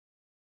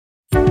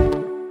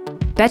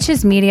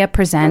Betches Media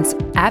presents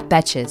At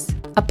Betches,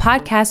 a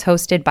podcast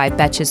hosted by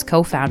Betches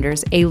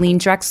co-founders Aileen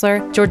Drexler,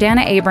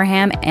 Jordana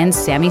Abraham, and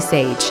Sammy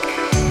Sage.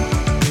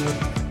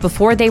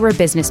 Before they were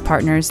business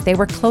partners, they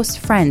were close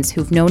friends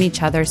who've known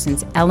each other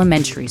since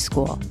elementary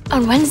school.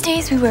 On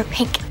Wednesdays, we wear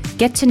pink.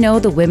 Get to know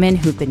the women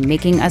who've been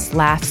making us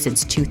laugh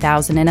since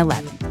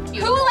 2011.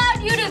 Who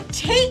allowed you to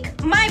take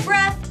my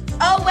breath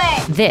away?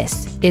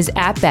 This is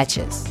At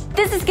Betches.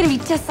 This is gonna be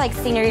just like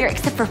senior year,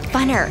 except for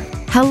funner.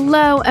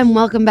 Hello and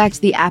welcome back to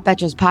the At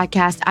Betches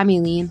podcast. I'm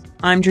Aileen.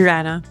 I'm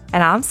Jordana.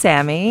 And I'm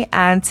Sammy.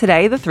 And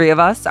today the three of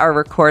us are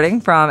recording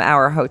from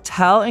our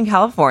hotel in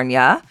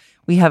California.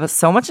 We have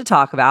so much to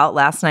talk about.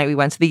 Last night we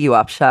went to the U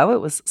Up show. It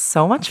was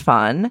so much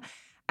fun.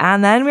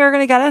 And then we were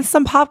going to get into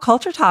some pop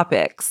culture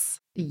topics.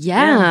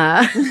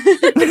 Yeah.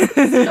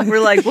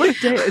 We're like, what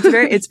day?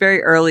 It's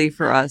very early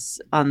for us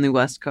on the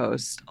West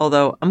Coast.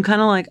 Although I'm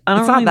kind of like, I don't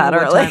It's really not that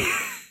know what early. time.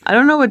 I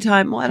don't know what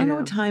time. Well, I don't know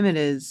what time it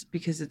is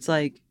because it's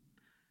like,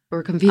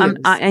 We're confused.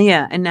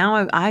 and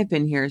now I've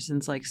been here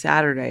since like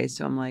Saturday,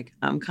 so I'm like,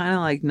 I'm kind of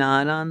like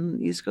not on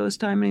East Coast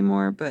time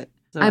anymore, but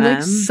I'm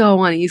like so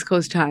on East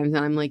Coast times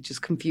and I'm like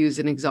just confused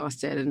and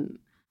exhausted and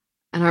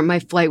my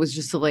flight was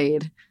just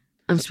delayed.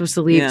 I'm supposed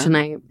to leave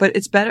tonight. But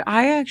it's better.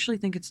 I actually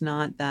think it's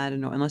not that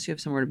annoying unless you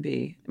have somewhere to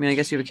be. I mean, I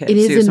guess you have a kid. It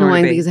so you have is somewhere to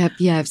annoying be.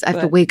 because I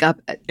have to wake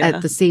up Yeah.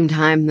 at the same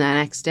time the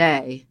next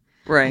day.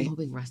 Right. I'm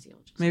hoping Rusty will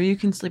just... Maybe you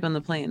can sleep on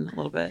the plane a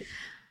little bit.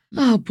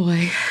 Oh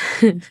boy.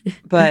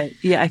 But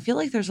yeah, I feel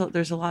like there's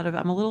a lot of.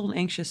 I'm a little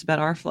anxious about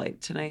our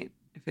flight tonight.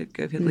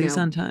 If it leaves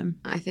No. on time,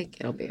 I think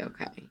it'll be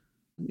okay.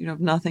 you have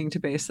nothing to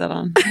base that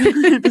on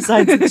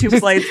besides the two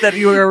flights that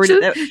you were already.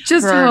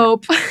 Just for our-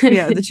 hope.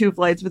 Yeah, the two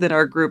flights within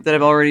our group that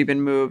have already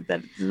been moved.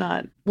 That's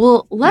not.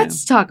 Well,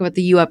 let's talk about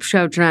the U Up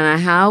show, Joanna.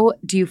 How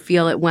do you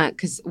feel it went?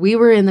 Because we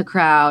were in the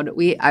crowd.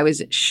 I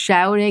was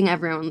shouting.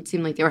 Everyone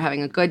seemed like they were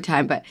having a good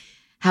time. But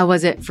how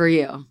was it for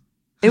you?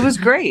 It was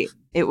great.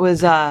 It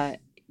was.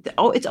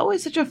 It's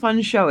always such a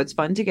fun show. It's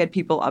fun to get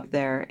people up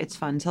there. It's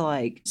fun to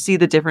like see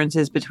the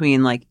differences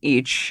between like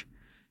each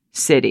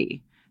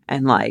city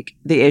and like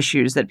the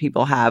issues that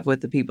people have with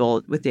the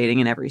people with dating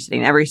in every city.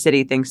 And every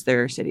city thinks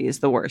their city is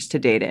the worst to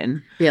date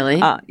in. Really?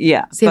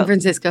 Yeah. San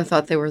Francisco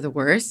thought they were the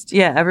worst?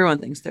 Yeah, everyone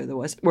thinks they're the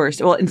worst.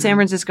 Well, in San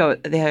Francisco,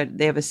 they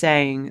have a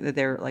saying that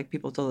they're like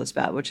people told us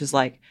about, which is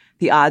like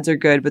the odds are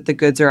good, but the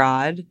goods are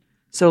odd.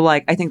 So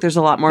like I think there's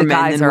a lot more The men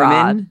guys than are women.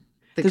 odd.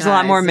 There's a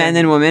lot more men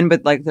than women,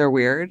 but like they're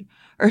weird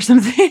or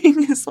something.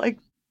 It's like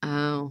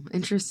Oh,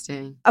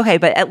 interesting. Okay,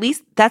 but at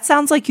least that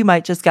sounds like you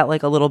might just get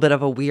like a little bit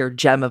of a weird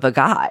gem of a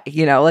guy.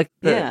 You know, like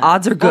the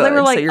odds are good. Well, they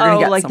were like, so you're gonna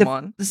get like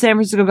someone. the San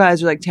Francisco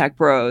guys are like tech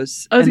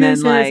bros. I was and going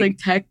then to say it's like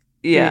tech.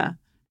 yeah.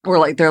 Or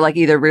like they're like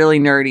either really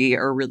nerdy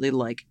or really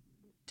like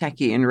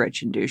techie and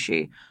rich and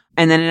douchey.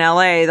 And then in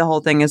LA, the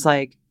whole thing is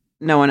like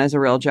no one has a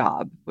real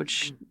job,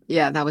 which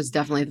Yeah, that was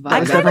definitely the vibe. I It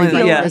was kinda definitely feel-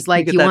 like, yeah, it was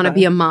like you you get want to that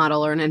be vibe. a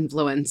model or an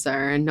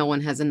influencer and no one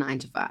has a 9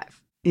 to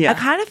 5. yeah. I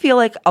kind of feel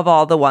like of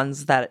all the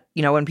ones that,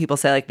 you know, when people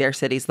say like their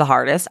city's the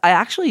hardest, I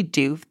actually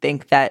do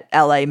think that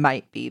LA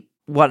might be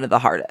one of the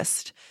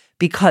hardest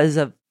because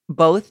of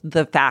both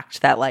the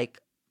fact that like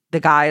the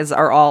guys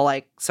are all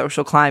like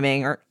social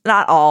climbing or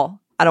not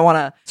all. I don't want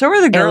to. So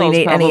are the girls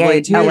alienate any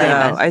probably too. LA though.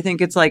 men. I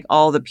think it's like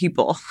all the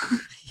people,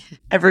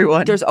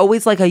 everyone. There's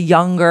always like a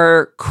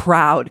younger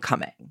crowd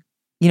coming.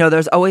 You know,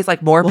 there's always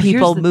like more Well, here's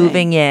people the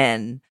moving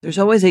in. There's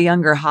always a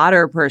younger,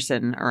 hotter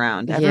person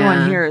around. Everyone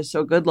Yeah. here is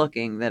so good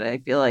looking that I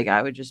feel like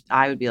I would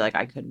be like,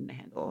 I couldn't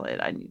handle it.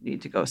 I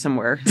need to go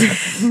somewhere.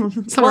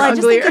 Somewhere I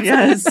just think uglier.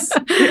 yes.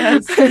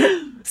 Yes.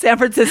 San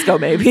Francisco,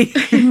 maybe.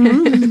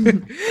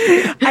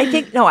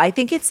 I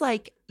think it's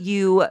like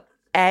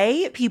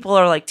people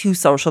are like too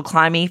social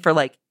climby for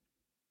like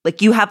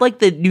you have like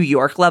the New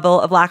York level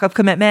of lack of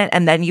commitment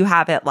and then you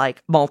have it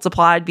like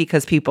multiplied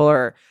because people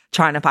are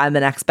trying to find the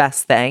next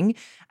best thing.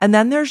 And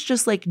then there's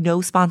just like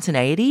no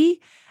spontaneity.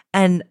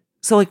 And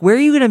so like, where are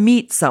you going to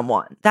meet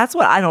someone? That's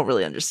what I don't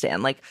really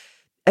understand. Like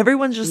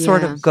everyone just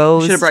sort Yeah. of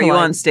goes Should have brought to, you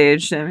like- on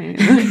stage. I mean,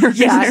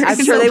 Yeah,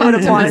 I'm sure they would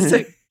have wanted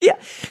to. to. Yeah.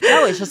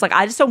 No, it's just like,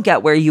 I just don't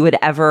get where you would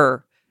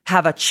ever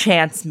have a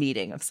chance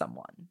meeting of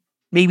someone.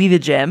 Maybe the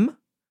gym.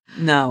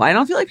 No, I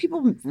don't feel like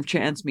people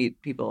chance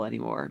meet people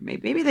anymore.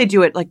 Maybe they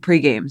do it like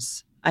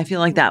pre-games. I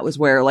feel like that was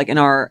where, like in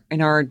our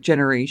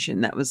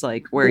generation, that was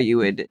like where you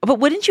would. But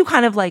wouldn't you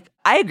kind of like,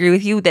 I agree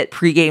with you that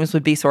pre-games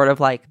would be sort of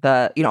like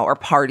the, you know, or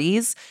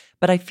parties.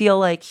 But I feel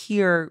like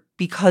here,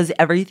 because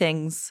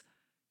everything's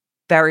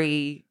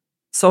very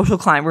social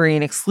climbery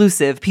and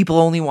exclusive, people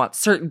only want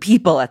certain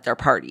people at their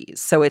parties.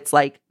 So it's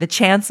like the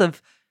chance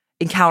of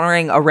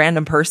encountering a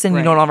random person you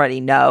Right. don't already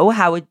know,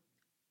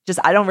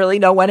 I don't really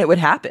know when it would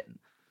happen.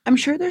 I'm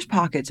sure there's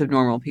pockets of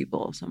normal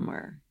people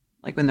somewhere,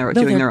 like when they're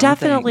No, doing there their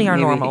definitely own are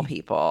thing, maybe. normal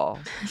people.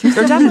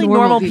 They're definitely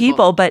normal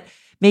people, but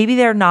maybe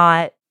they're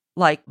not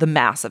like the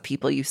mass of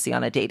people you see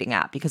on a dating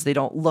app because they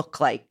don't look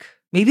like.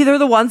 Maybe they're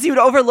the ones you'd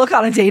overlook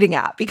on a dating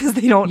app because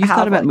they don't. You have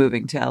thought about like,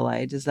 moving to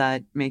LA? Does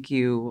that make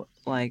you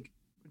like?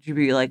 Would you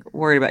be like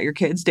worried about your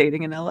kids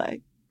dating in LA?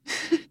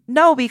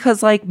 No,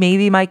 because like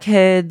maybe my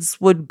kids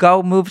would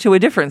go move to a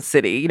different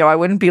city. You know, I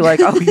wouldn't be like,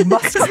 oh, you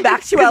must come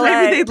back to LA.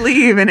 Maybe they'd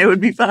leave and it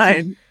would be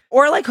fine.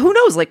 Or like, who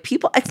knows? Like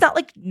people, it's not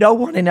like no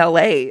one in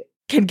LA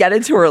can get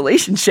into a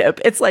relationship.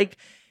 It's like,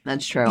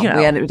 That's true. You know.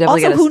 We had to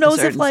definitely Also, get who knows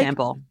if, certain like,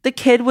 sample. the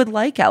kid would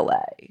like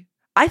LA.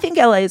 I think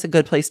LA is a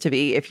good place to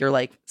be if you're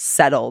like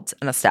settled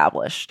and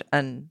established.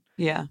 And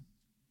Yeah.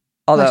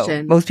 although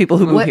Question. most people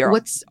who move What- here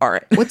what's-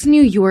 aren't. What's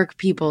New York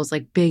people's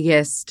like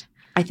biggest?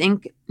 I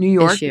think New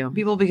York Issue.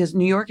 people, because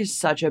New York is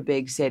such a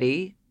big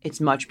city,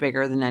 it's much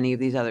bigger than any of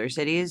these other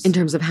cities. In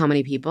terms of how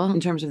many people? in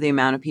terms of the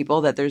amount of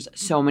people, that there's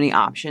so many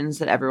options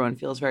that everyone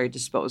feels very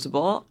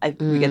disposable. We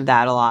Mm. get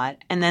that a lot.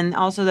 And then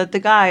also that the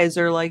guys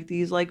are like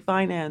these like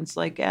finance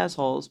like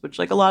assholes, which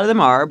like a lot of them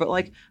are. But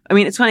like, I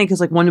mean, it's funny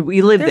because like when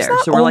we live There's there,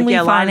 not so we're like, only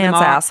yeah, a lot of them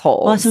finance are.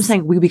 assholes. Well, that's what I'm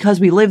saying.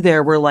 Because we live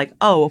there, we're like,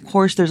 oh, of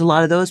course there's a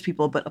lot of those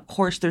people, but of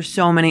course there's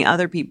so many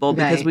other people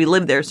because Right. we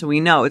live there, so we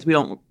know it's we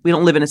don't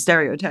live in a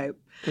stereotype.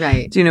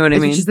 Right. Do you know what I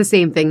mean? Which is the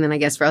same thing then I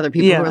guess for other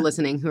people Yeah. who are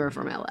listening who are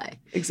from LA.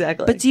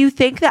 Exactly. But do you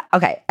think that,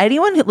 okay,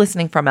 anyone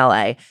listening from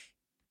LA,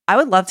 I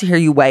would love to hear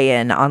you weigh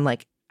in on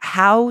like,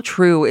 how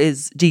true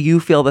do you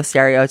feel the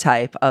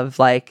stereotype of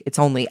like, it's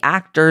only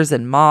actors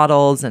and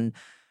models and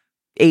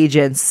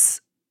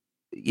agents,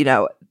 you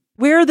know,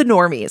 where are the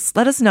normies?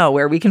 Let us know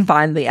where we can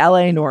find the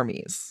LA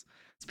normies.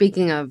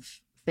 Speaking of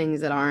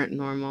things that aren't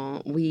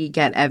normal, we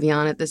get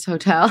Evian at this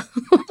hotel.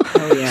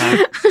 Oh,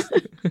 yeah.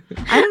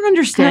 I don't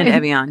understand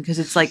Evian because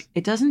it's like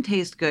it doesn't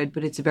taste good,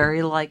 but it's a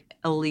very like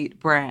elite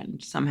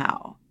brand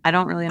somehow. I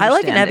don't really I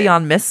understand like an it.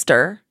 Evian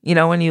mister, you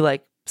know, when you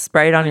like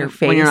spray it on your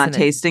face. when you're not and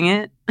tasting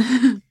it.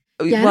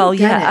 Yeah, I well, don't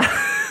get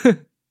yeah.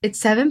 It's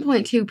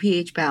 7.2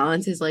 pH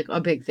balance is like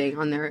a big thing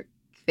on their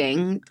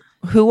thing.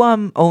 Who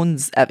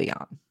owns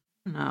Evian?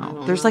 No,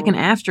 don't there's like an know.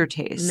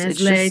 aftertaste.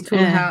 It's Nestle just, Tool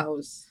eh.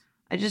 House.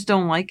 I just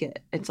don't like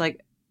it. It's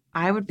like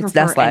I would It's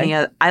prefer Nestle. any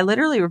other. I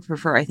literally would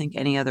prefer, I think,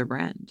 any other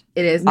brand.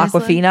 It is Nestle?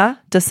 Aquafina?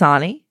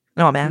 Dasani?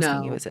 No, I'm asking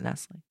No. you, is it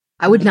Nestle?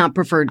 I would not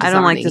prefer Dasani. I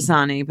don't like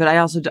Dasani, but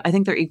I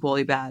think they're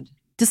equally bad.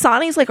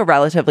 Dasani's like a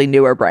relatively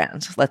newer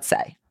brand, let's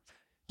say.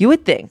 You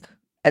would think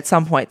at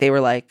some point they were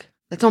like,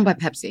 That's owned by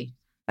Pepsi.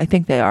 I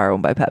think they are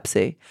owned by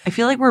Pepsi. I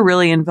feel like we're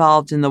really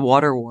involved in the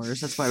water wars.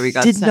 That's why we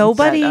got Did sent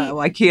nobody- at,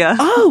 IKEA.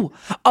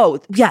 Oh,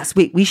 yes.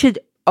 Wait, we should.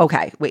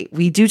 Okay, wait.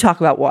 We do talk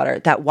about water.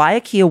 That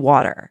Waiakea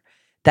water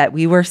that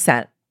we were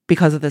sent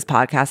because of this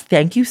podcast.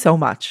 Thank you so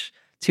much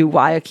to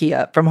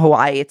Waiakea from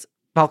Hawaii. It's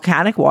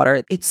volcanic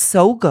water. It's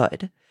so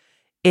good.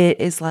 It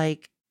is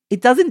like,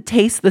 it doesn't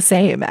taste the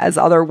same as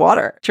other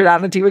water.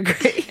 Jordana, do you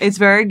agree? It's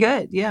very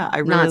good. Yeah, I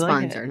really Not like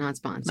sponsored. it. Not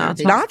sponsored. Not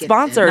They Not just gifted.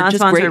 sponsored. Not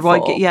just sponsored.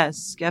 grateful. Well,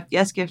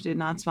 yes, gifted,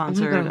 not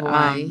sponsored.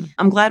 Hawaii.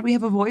 I'm glad we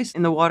have a voice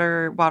in the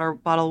water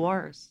bottle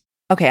wars.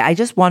 Okay, I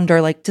just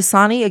wonder, like,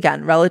 Dasani,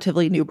 again,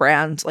 relatively new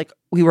brand, like,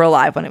 we were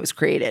alive when it was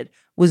created.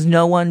 Was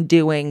no one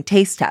doing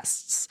taste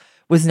tests?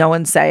 Was no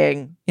one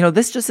saying, you know,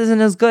 this just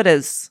isn't as good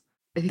as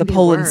I think the they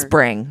Poland were.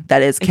 Spring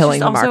that is It's killing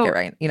the just also- market,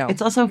 right? You know,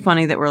 It's also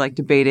funny that we're like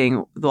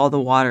debating all the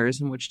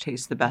waters and which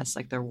tastes the best,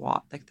 like their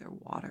water.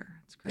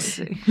 It's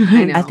crazy.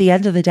 I know. at the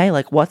end of the day,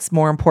 like, what's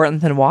more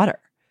important than water?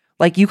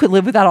 Like, you could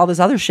live without all this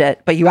other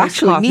shit, but you Iced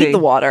actually coffee. need the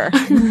water.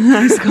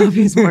 Iced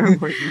coffee is more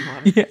important than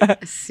water. Yeah.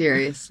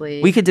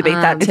 Seriously. We could debate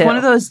that It's too. one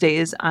of those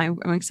days. I'm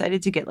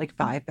excited to get like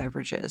 5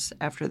 beverages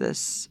after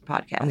this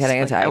podcast. I'm getting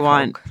a Like, Diet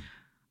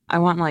I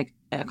want like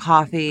a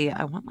coffee.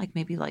 I want like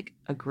maybe like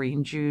a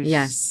green juice.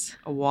 Yes.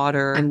 A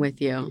water. I'm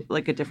with you.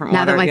 like a different Now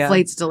water. that my yeah.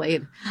 flight's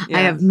delayed, Yeah.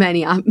 I have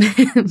many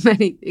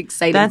many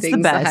exciting That's things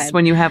the best ahead.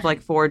 when you have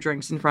like 4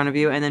 drinks in front of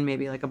you and then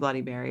maybe like a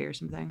Bloody Mary or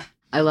something.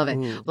 I love it.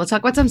 Ooh. Let's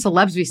talk about some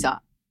celebs we saw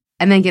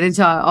and then get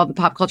into all the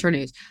pop culture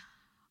news.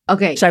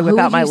 Okay. Should I whip who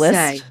out would my you list?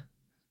 say-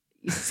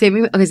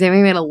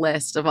 Sammy made a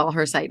list of all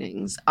her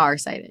sightings, our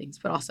sightings,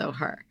 but also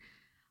her.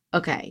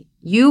 Okay.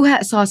 You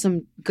saw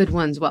some good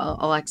ones while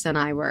Alexa and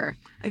I were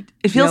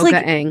It feels like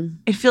yoga-ing.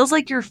 it feels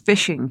like you're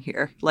fishing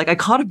here. Like I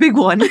caught a big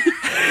one.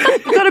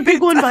 I got a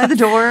big one by the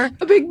door.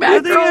 A big Yeah,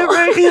 mackerel.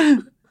 right, yeah.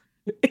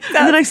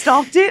 And then I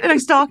stalked it and I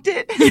stalked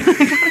it.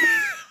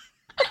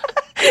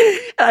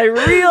 I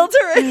reeled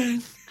her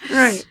in.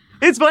 Right.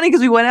 It's funny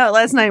because we went out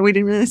last night and we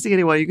didn't really see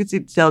anyone. You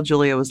could tell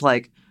Julia was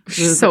like,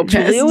 She's so pissed.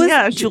 Julia was,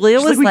 yeah, Julia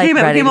she's was we like, came,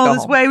 ready came to all go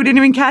this home. way. We didn't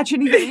even catch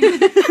anything.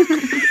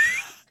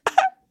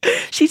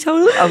 She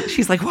totally. Oh,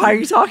 she's like, why are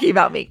you talking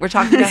about me? We're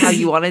talking about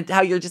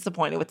how you're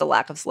disappointed with the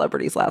lack of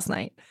celebrities last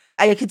night.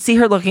 I could see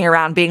her looking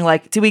around, being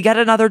like, "Do we get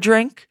another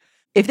drink?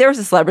 If there was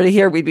a celebrity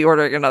here, we'd be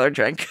ordering another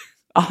drink.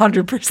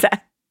 100%.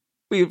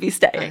 We would be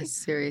staying."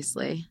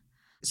 Seriously.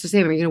 So,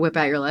 Sam, are you going to whip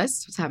out your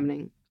list? What's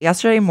happening?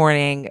 Yesterday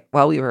morning,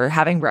 while we were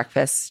having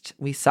breakfast,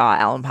 we saw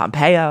Ellen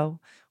Pompeo.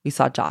 We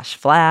saw Josh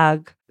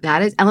Flagg.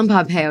 That is Ellen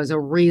Pompeo is a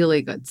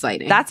really good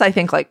sighting. That's, I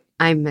think, like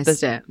I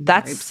missed it.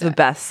 that's the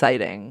best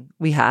sighting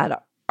we had,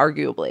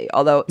 arguably.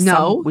 Although No.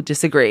 some would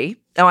disagree.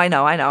 Oh, I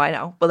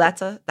know. Well,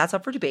 that's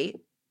up for debate.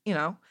 You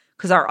know,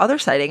 because our other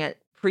sighting at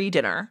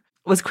pre-dinner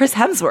was Chris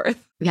Hemsworth.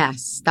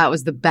 Yes, that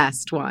was the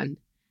best one.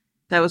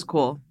 That was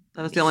cool.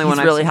 That was the only He's one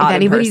I've really seen. hot If in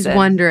anybody's person.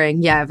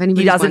 wondering, yeah, if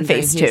anybody's He doesn't wondering,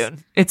 he's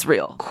Facetune. It's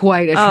real.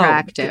 quite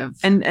attractive.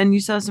 And you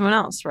saw someone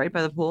else, right,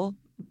 by the pool?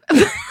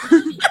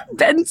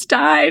 Ben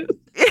Stein.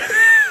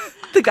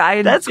 The guy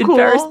in, That's in cool.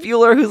 Ferris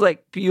Bueller who's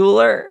like,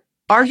 Bueller.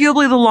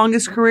 Arguably the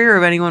longest career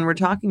of anyone we're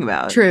talking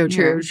about. True.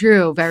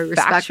 Very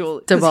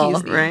Factual, 'cause respectable.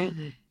 he's- Right?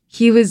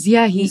 He was,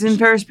 He's in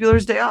Ferris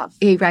Bueller's Day Off.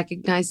 he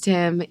recognized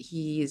him.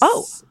 He's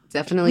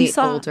definitely we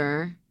saw-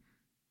 older.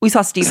 We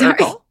saw Steve Sorry.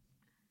 Urkel.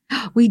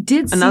 We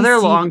did see Another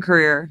Steve long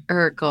career.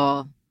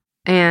 Urkel.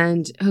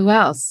 And who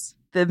else?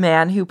 The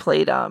man who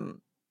played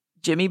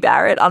Jimmy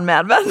Barrett on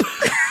Mad Men.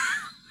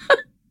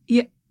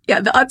 Yeah,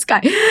 the Utz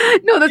guy.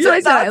 No, that's what I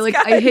said. the Utz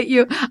guy. I hit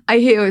you. I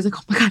was like,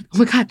 oh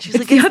my God. She's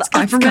like, the "It's Utz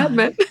guy from Mad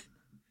Men.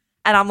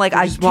 And I'm like, They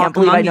I just can't walk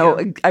believe I among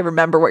know. I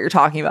remember what you're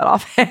talking about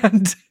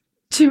offhand.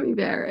 Jimmy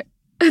Barrett.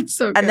 It's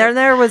so good. And then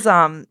there was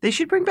They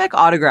should bring back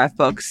autograph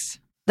books.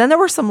 then there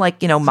were some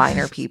like,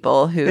 minor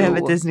people who They have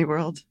at Disney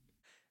World.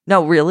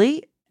 No,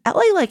 really?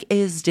 LA like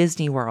is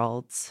Disney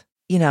World.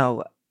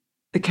 The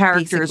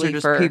characters Basically are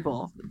just for-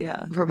 people.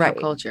 Yeah. for right.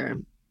 pop culture.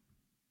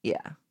 Yeah.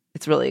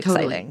 It's really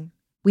Totally. exciting.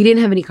 We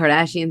didn't have any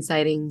Kardashian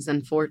sightings,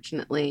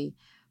 unfortunately.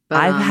 But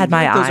I've had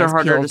my those are eyes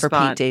harder peeled to for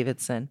spot. Pete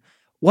Davidson.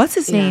 What's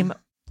his Yeah. name?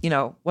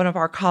 One of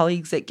our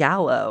colleagues at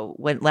Gallo,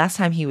 when last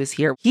time he was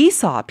here, he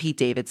saw Pete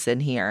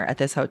Davidson here at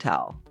this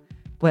hotel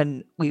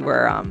when we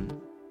were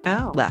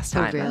Oh. last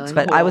Oh, time. really?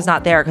 But I was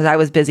not there because I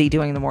was busy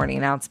doing the morning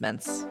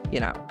announcements,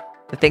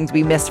 the things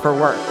we missed for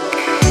work.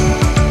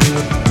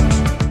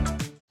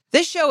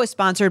 This show is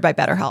sponsored by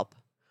BetterHelp.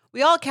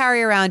 We all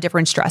carry around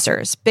different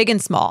stressors, big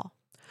and small.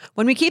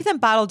 When we keep them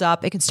bottled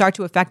up, it can start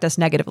to affect us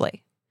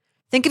negatively.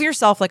 Think of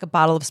yourself like a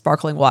bottle of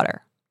sparkling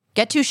water.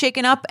 Get too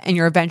shaken up and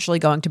you're eventually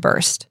going to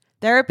burst.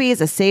 Therapy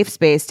is a safe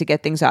space to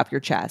get things off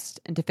your chest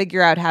and to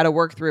figure out how to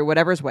work through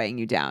whatever's weighing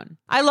you down.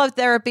 I love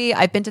therapy.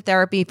 I've been to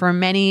therapy for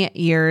many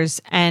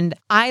years, and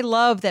I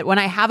love that when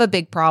I have a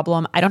big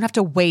problem, I don't have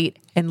to wait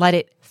and let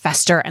it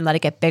fester and let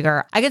it get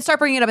bigger. I can start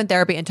bringing it up in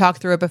therapy and talk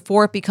through it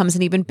before it becomes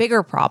an even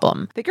bigger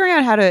problem. Figuring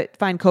out how to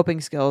find coping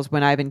skills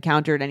when I've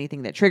encountered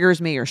anything that triggers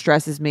me or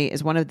stresses me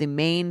is one of the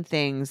main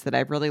things that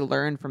I've really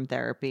learned from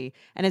therapy,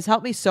 and it's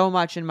helped me so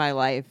much in my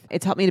life.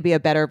 It's helped me to be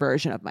a better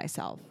version of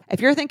myself. If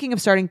you're thinking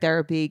of starting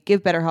therapy,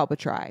 give BetterHelp a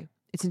try.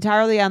 It's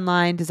entirely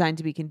online, designed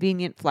to be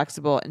convenient,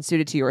 flexible, and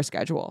suited to your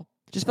schedule.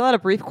 Just fill out a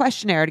brief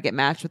questionnaire to get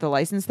matched with a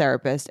licensed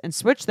therapist and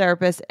switch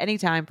therapists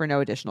anytime for no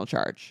additional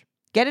charge.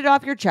 Get it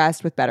off your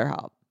chest with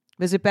BetterHelp.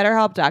 Visit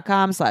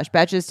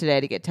BetterHelp.com/Betches today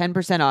to get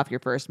 10% off your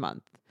first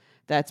month.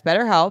 That's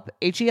BetterHelp,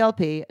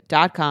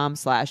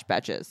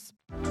 HELP.com/Betches.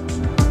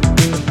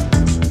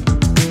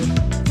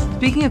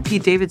 Speaking of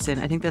Pete Davidson,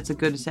 I think that's a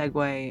good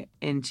segue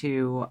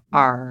into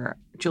our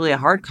Julia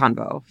Hart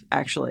convo,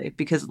 actually,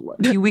 because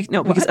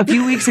a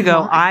few weeks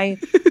ago, I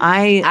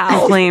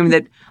proclaimed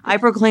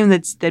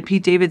that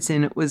Pete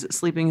Davidson was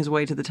sleeping his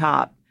way to the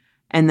top,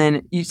 and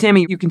then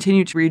Sammy, you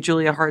continued to read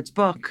Julia Hart's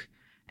book.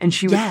 And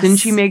didn't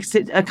she make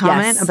a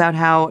comment about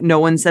how no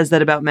one says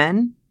that about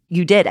men?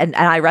 You did. And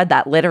I read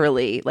that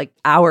literally like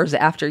hours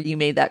after you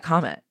made that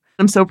comment.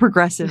 I'm so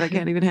progressive. I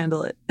can't even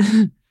handle it.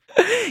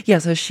 Yeah.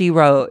 So she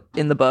wrote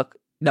in the book,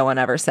 no one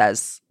ever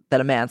says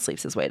that a man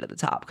sleeps his way to the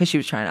top, because she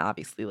was trying to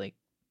obviously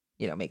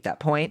make that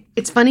point.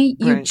 It's funny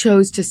you Right.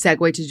 chose to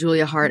segue to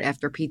Julia Hart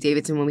after Pete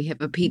Davidson when we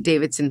have a Pete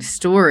Davidson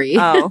story.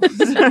 Oh,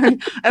 sorry.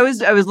 I was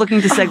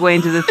looking to segue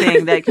into the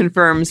thing that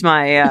confirms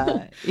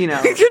my,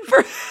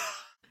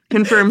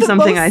 confirms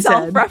something I said.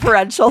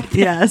 Self-referential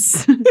thing.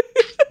 Yes.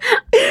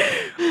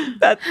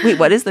 Wait,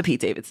 what is the Pete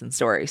Davidson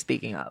story,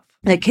 speaking of?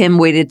 That Kim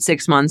waited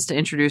 6 months to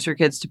introduce her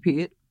kids to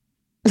Pete.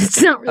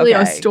 It's not really a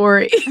Okay.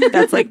 story.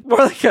 That's like more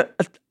like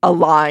a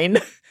line.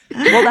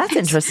 Well, that's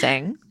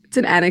interesting. It's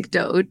an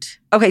anecdote.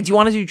 Okay, do you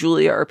want to do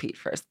Julia or Pete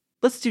first?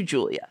 Let's do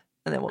Julia.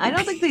 And then we'll I do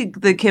don't Pete.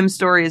 think the Kim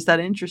story is that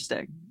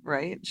interesting,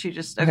 right? She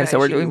just Okay, so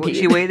we're doing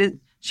She Pete.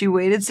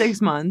 waited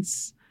 6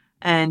 months,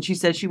 and she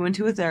said she went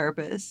to a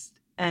therapist,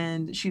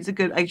 and she's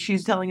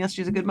telling us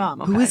she's a good mom.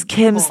 Who Okay, is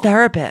Kim's cool.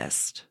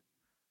 therapist?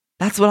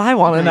 That's what I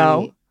want to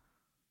know.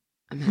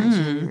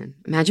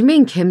 Imagine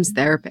being Kim's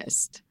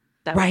therapist.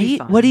 That would be Right?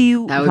 fun. What do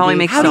you That You would probably be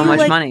make How so do you, much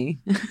like- money.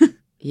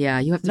 Yeah,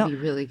 you have to No. be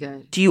really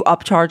good. do you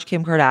upcharge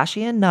Kim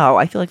Kardashian? No,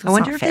 I feel like that's I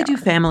wonder not if fair. they do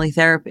family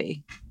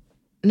therapy.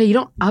 No, you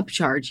don't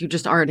upcharge. You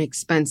just are an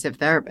expensive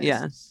therapist.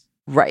 Yes.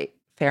 Right.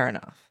 Fair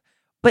enough.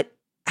 But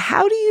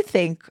how do you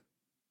think,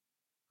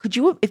 could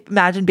you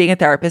imagine being a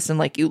therapist and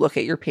like you look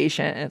at your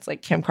patient and it's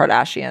like Kim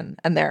Kardashian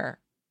and they're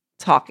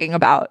talking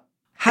about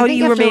how I do think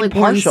you after, remain like,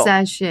 partial?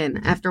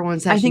 After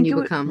one session, think you it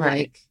would- become right.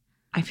 like,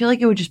 I feel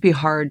like it would just be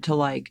hard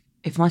to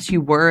unless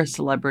you were a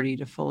celebrity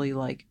to fully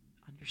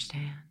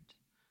understand.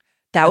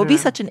 That I would don't be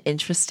know. such an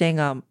interesting,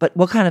 but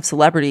what kind of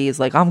celebrity is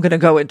like, I'm going to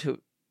go into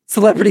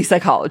celebrity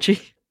psychology.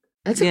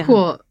 that's a Yeah.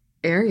 cool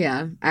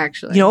area,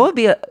 actually. You know, it would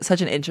be such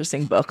an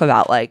interesting book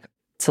about like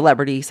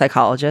celebrity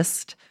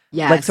psychologist.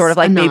 yes, Like sort of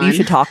like maybe you Anon.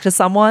 should talk to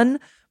someone,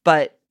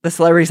 but the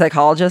celebrity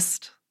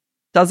psychologist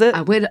does it?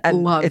 I would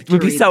And love it to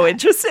would be read so that.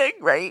 interesting,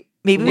 right?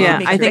 Maybe we Yeah, can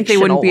make I a think they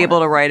wouldn't be fictional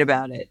able to one. write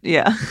about it.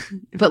 Yeah.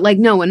 But like,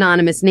 no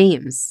anonymous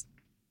names.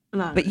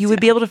 But you would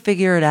be able to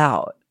figure it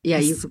out. Yeah,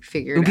 you could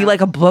figure It it would out. be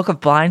like a book of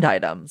blind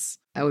items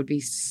that would be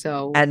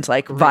so and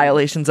like great.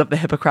 violations of the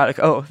Hippocratic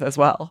Oath as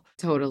well.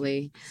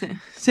 Totally.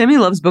 Sammy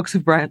loves books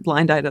of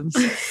blind items.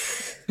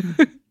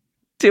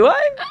 Do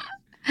I?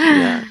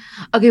 Yeah.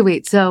 Okay,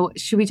 wait. So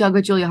should we talk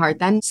about Julia Hart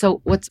then?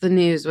 So what's the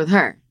news with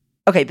her?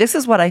 Okay, this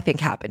is what I think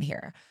happened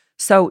here.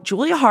 So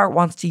Julia Hart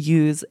wants to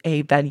use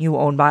a venue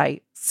owned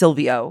by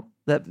Silvio,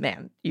 the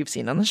man you've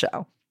seen on the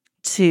show,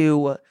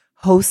 to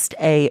host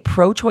a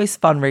pro-choice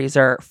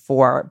fundraiser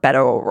for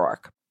Beto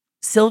O'Rourke.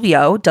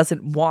 Silvio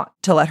doesn't want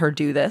to let her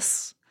do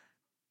this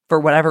for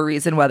whatever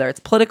reason, whether it's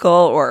political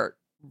or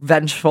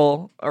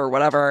vengeful or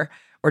whatever,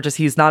 or just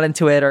he's not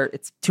into it or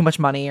it's too much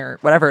money or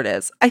whatever it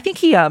is. I think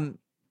he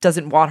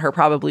doesn't want her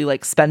probably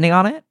like spending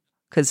on it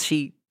because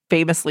she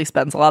famously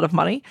spends a lot of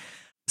money.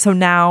 So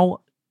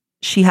now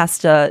she has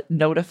to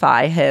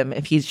notify him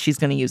if she's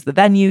going to use the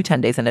venue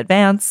 10 days in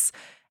advance.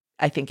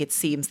 I think it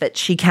seems that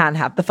she can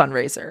have the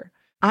fundraiser.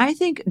 I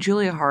think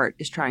Julia Hart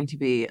is trying to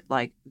be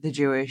like the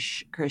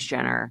Jewish Kris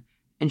Jenner,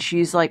 and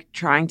she's like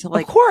trying to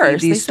like of course,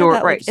 feed these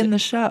stories right in the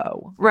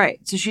show. Right.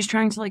 So she's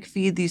trying to like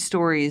feed these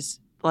stories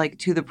like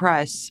to the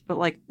press, but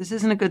like this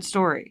isn't a good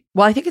story.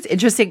 Well, I think it's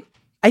interesting.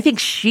 I think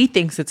she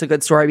thinks it's a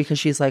good story because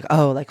she's like,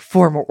 oh, like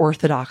former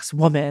Orthodox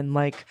woman,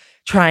 like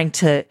trying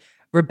to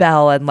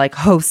rebel and like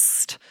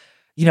host,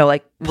 you know,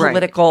 like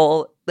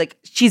political, like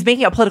she's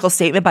making a political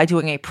statement by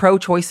doing a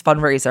pro-choice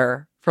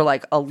fundraiser for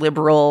like a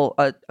liberal,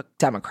 a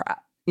Democrat.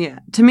 Yeah.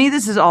 To me,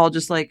 this is all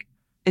just like,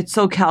 it's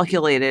so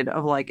calculated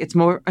of like, it's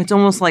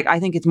almost like, I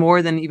think it's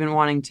more than even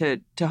wanting to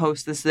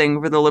host this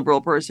thing for the liberal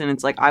person.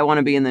 It's like, I want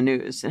to be in the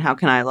news and how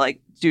can I like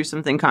do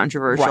something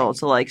controversial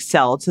to like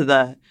sell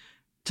to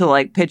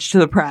like pitch to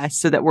the press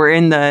so that we're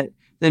in the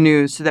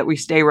news, so that we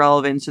stay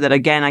relevant, so that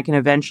again, I can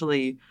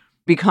eventually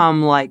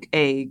become like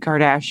a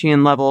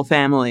Kardashian level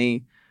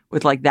family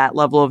with like that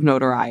level of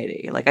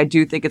notoriety. Like, I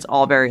do think it's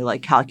all very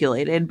like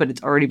calculated, but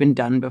it's already been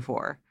done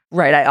before.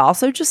 Right. I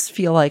also just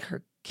feel like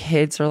her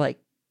kids are like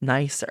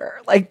nicer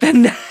like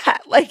than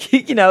that. Like,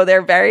 you know,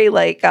 they're very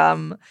like,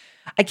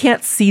 I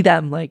can't see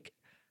them like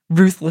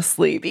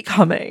ruthlessly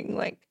becoming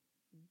like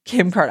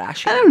Kim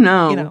Kardashian. I don't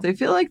know. You know? They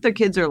feel like their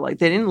kids are like,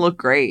 they didn't look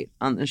great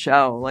on the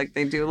show. Like,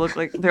 they do look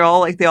like they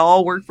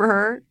all work for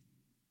her,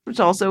 which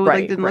also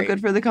like didn't look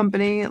good for the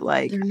company.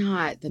 Like, They're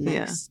not the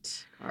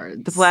next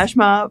cards. the flash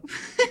mob.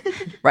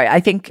 Right. I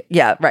think,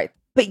 yeah, right.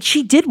 But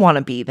she did want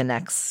to be the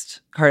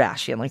next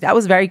Kardashian. Like, that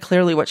was very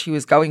clearly what she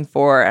was going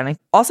for. And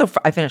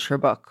I finished her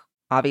book,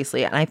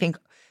 obviously. And I think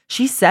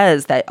she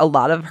says that a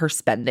lot of her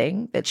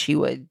spending that she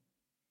would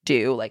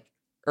do like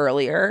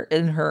earlier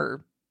in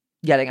her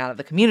getting out of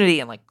the community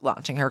and like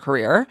launching her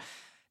career,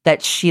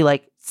 that she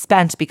like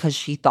spent because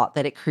she thought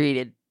that it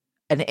created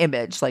an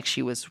image like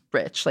she was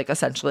rich, like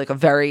essentially like a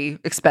very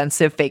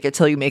expensive fake it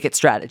till you make it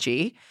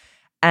strategy.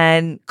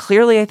 And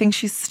clearly I think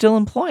she's still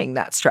employing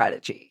that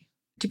strategy.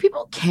 Do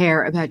people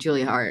care about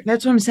Julia Hart?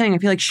 That's what I'm saying. I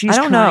feel like she's I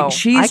don't trying, know.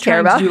 she's I care trying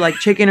about to do like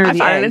chicken or I the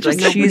find it egg. Like,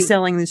 interesting. she's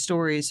selling these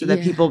stories so that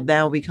Yeah. people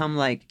now become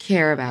like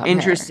Care about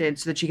interested,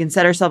 so that she can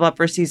set herself up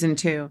for season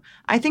 2.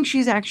 I think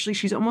she's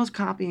almost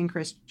copying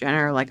Kris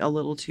Jenner like a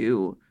little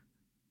too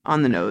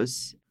on the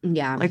nose. her.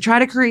 Yeah. Like, try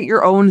to create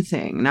your own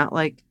thing, not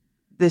like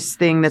this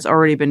thing that's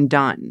already been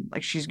done.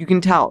 Like, you can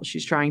tell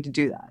she's trying to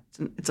do that.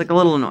 It's like a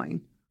little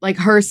annoying. Like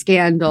her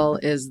scandal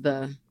is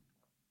this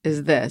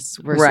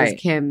versus Right.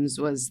 Kim's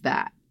was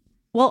that.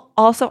 Well,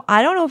 also,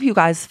 I don't know if you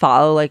guys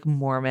follow like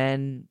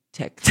Mormon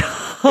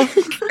TikTok.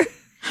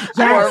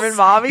 Mormon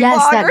mommy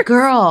Yes, bloggers. that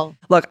girl.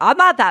 Look, I'm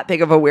not that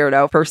big of a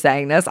weirdo for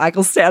saying this. I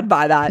can stand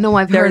by that. No,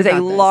 I've There heard is a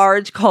about this.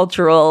 large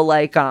cultural,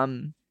 like,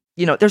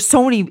 you know, there's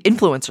so many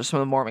influencers from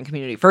the Mormon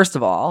community, first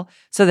of all.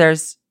 So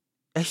there's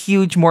a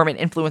huge Mormon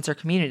influencer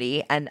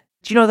community. And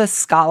do you know the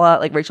Scala,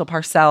 like Rachel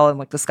Parcell and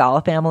like the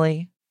Scala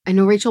family? I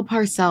know Rachel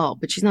Parcell,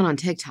 but she's not on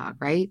TikTok,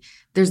 right?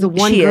 There's the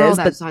one She girl is,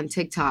 but- that's on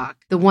TikTok.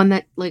 The one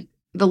that like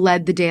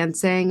led the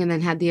dancing and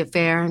then had the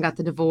affair and got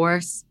the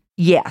divorce.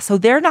 Yeah. So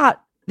they're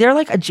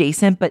like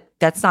adjacent, but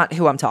that's not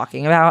who I'm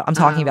talking about. I'm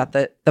talking Oh. about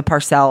the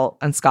Parcell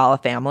and Scala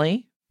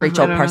family.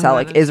 Rachel I don't know Parcell, who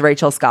like, that is. is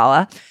Rachel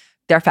Scala.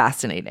 They're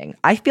fascinating.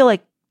 I feel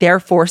like they're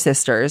 4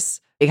 sisters.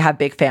 They have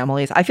big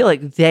families. I feel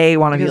like they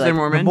want to be Because like they're the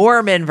Mormon?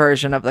 Mormon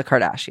version of the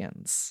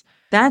Kardashians.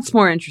 That's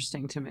more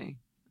interesting to me.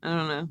 I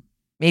don't know.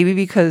 Maybe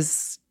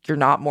because you're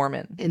not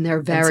Mormon. And they're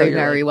so very, you're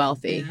very like-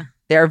 wealthy. Yeah.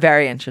 They're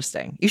very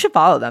interesting. You should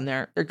follow them.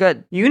 They're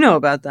good. You know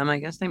about them. I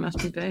guess they must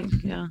be big.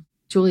 Yeah.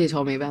 Julia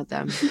told me about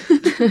them.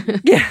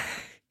 Yeah.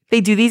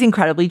 They do these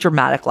incredibly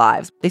dramatic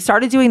lives. They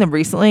started doing them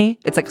recently.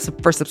 It's like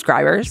for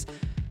subscribers.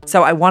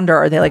 So I wonder,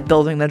 are they like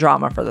building the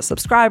drama for the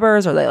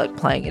subscribers? Are they like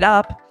playing it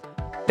up?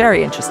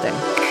 Very interesting.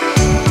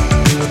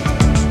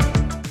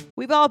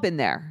 We've all been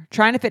there,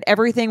 trying to fit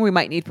everything we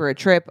might need for a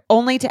trip,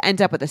 only to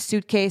end up with a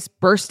suitcase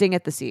bursting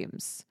at the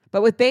seams.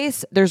 But with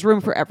Base, there's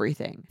room for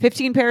everything.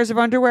 15 pairs of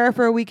underwear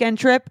for a weekend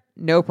trip?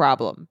 No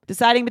problem.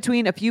 Deciding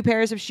between a few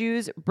pairs of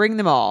shoes, bring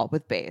them all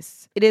with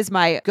Base. It is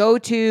my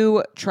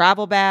go-to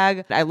travel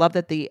bag. I love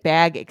that the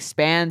bag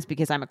expands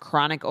because I'm a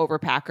chronic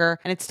overpacker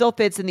and it still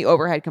fits in the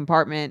overhead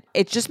compartment.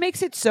 It just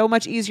makes it so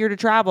much easier to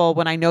travel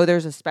when I know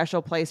there's a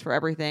special place for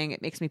everything.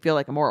 It makes me feel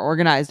like a more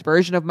organized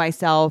version of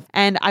myself.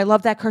 And I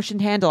love that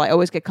cushioned handle. I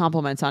always get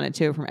compliments on it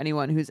too from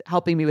anyone who's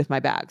helping me with my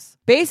bags.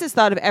 Base has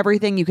thought of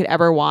everything you could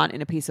ever want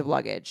in a piece of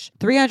luggage.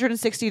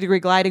 360-degree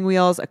gliding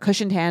wheels, a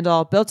cushioned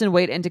handle, built-in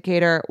weight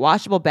indicator,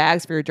 washable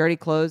bags for your dirty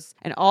clothes,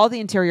 and all the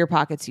interior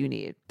pockets you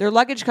need. Their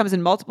luggage comes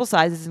in multiple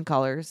sizes and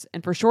colors,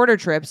 and for shorter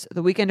trips,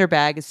 the Weekender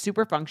bag is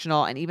super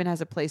functional and even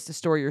has a place to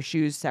store your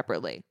shoes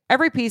separately.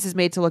 Every piece is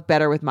made to look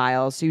better with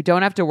miles, so you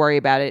don't have to worry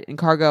about it in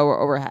cargo or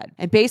overhead.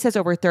 And Base has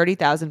over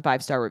 30,000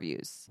 five-star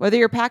reviews. Whether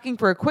you're packing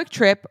for a quick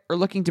trip or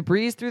looking to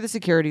breeze through the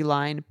security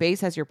line,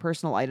 Base has your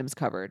personal items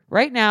covered.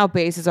 Right now,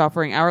 Base is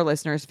offering our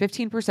listeners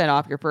 15%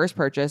 off your first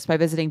purchase by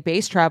visiting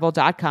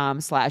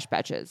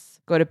basetravel.com/betches.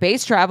 Go to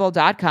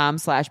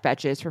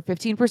basetravel.com/betches for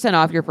 15%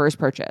 off your first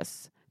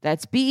purchase.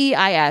 That's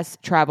BEIS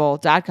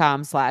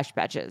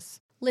travel.com/betches.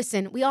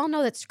 Listen, we all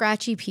know that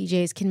scratchy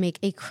PJs can make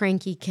a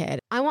cranky kid.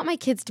 I want my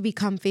kids to be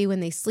comfy when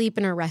they sleep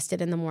and are rested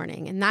in the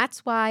morning, and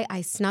that's why I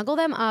snuggle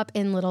them up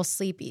in Little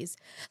Sleepies.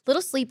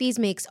 Little Sleepies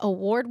makes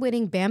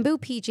award-winning bamboo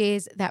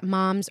PJs that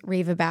moms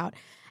rave about.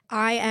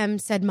 I am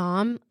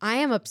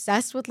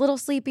obsessed with Little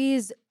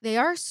Sleepies. They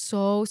are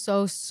so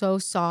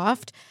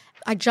soft.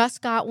 I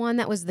just got one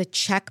that was the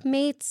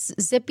Checkmates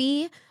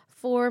Zippy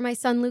for my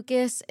son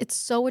Lucas. It's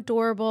so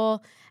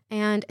adorable.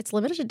 And it's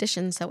limited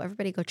edition, so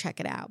everybody go check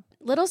it out.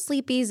 Little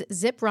Sleepies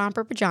Zip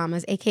Romper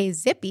Pajamas, aka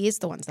Zippies,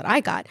 the ones that I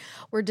got,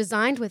 were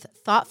designed with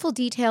thoughtful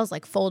details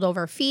like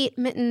fold-over feet,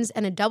 mittens,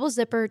 and a double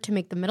zipper to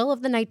make the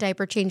middle-of-the-night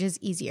diaper changes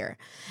easier.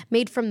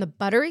 Made from the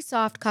buttery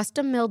soft,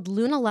 custom-milled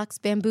Luna Lux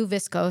bamboo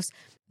viscose,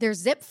 their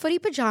zip footy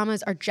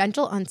pajamas are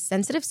gentle on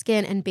sensitive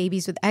skin and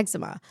babies with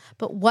eczema.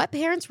 But what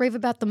parents rave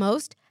about the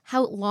most?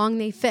 How long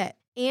they fit.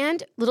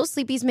 And Little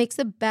Sleepies makes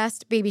the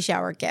best baby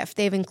shower gift.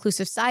 They have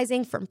inclusive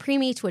sizing from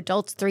preemie to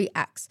adults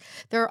 3X.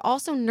 There are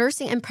also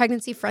nursing and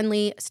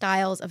pregnancy-friendly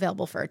styles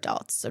available for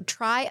adults. So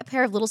try a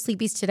pair of Little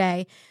Sleepies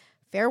today.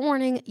 Fair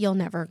warning, you'll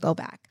never go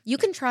back. You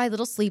can try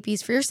Little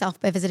Sleepies for yourself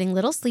by visiting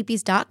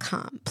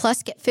littlesleepies.com.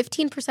 Plus, get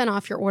 15%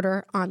 off your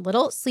order on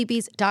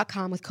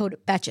littlesleepies.com with code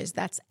BETCHES.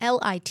 That's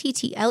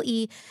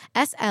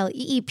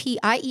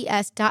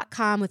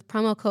LITTLESLEEPIES.com with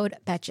promo code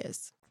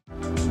BETCHES.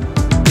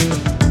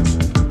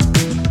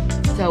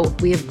 So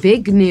we have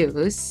big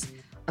news.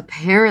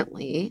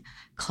 Apparently,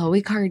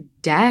 Khloe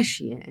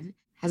Kardashian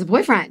has a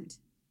boyfriend.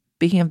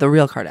 Speaking of the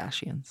real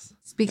Kardashians.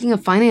 Speaking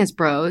of finance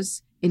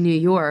bros in New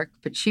York,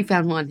 but she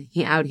found one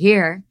out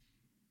here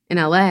in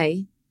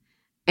LA.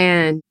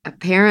 And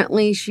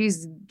apparently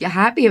she's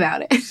happy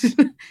about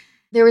it.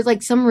 There was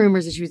like some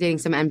rumors that she was dating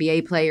some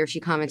NBA player. She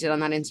commented on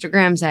that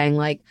Instagram saying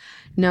like,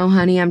 no,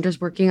 honey, I'm just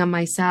working on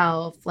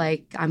myself.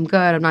 Like, I'm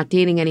good. I'm not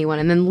dating anyone.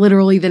 And then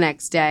literally the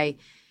next day,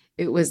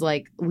 it was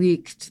like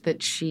leaked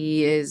that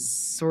she is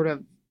sort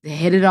of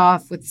hit it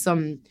off with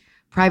some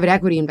private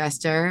equity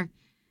investor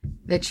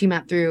that she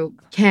met through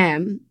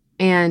Kim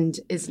and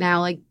is now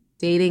like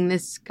dating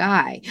this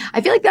guy.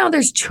 I feel like now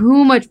there's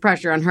too much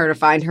pressure on her to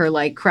find her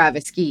like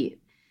Kravitsky,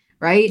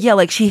 right? Yeah,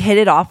 like she hit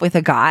it off with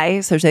a guy.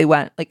 So they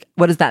went like,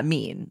 what does that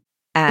mean?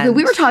 And Okay,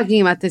 we were talking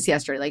about this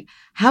yesterday. Like,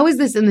 how is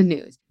this in the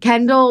news?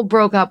 Kendall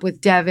broke up with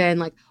Devin.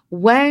 Like,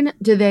 when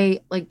do they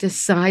like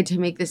decide to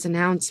make this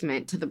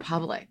announcement to the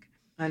public?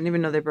 I didn't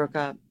even know they broke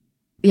up.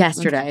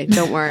 Yesterday.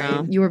 Don't worry.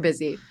 Oh. You were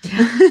busy.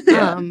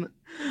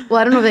 Well,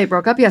 I don't know if they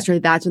broke up yesterday.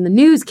 That's when the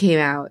news came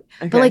out.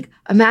 Okay. But like,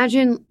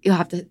 imagine you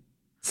have to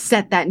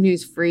set that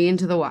news free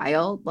into the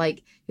wild. Like,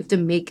 you have to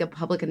make a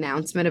public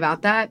announcement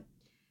about that.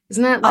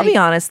 Isn't that like... I'll be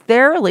honest,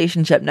 their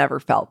relationship never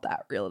felt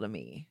that real to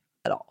me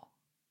at all.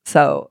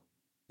 So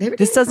They were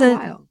this dating for a doesn't...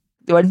 while.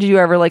 When did you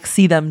ever like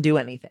see them do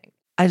anything?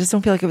 I just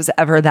don't feel like it was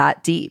ever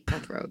that deep.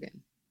 Seth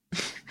Rogen.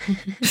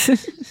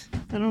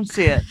 I don't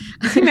see it.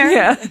 Is he married?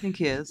 Yeah. I think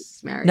he is.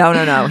 He's married.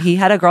 No. He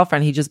had a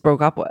girlfriend he just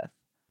broke up with.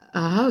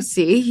 Oh,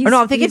 see? Or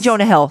no, I'm thinking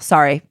Jonah Hill.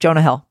 Sorry,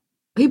 Jonah Hill.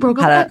 He broke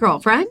up Had with a- that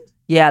girlfriend?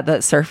 Yeah,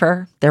 the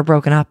surfer. They're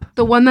broken up.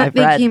 The one that I've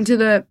they read. came to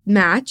the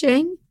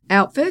matching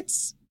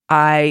outfits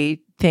I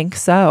think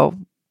so.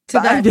 to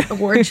that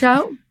award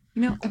show?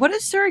 You know, what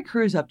is Suri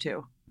Cruz up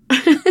to?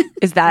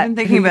 Is that I've been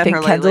thinking who you about think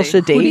her Kendall lately.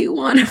 should Who do date? you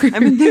want?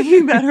 I've been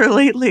thinking about her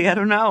lately. I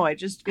don't know. I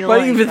just feel What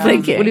like... have you been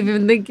thinking? What have you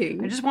been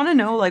thinking? I just want to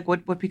know, like,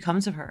 what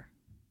becomes of her.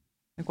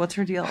 Like, what's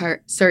her deal?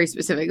 Her, sorry,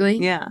 specifically?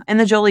 Yeah. And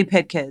the Jolie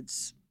Pitt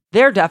kids.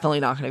 They're definitely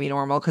not going to be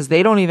normal because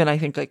they don't even, I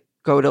think, like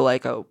go to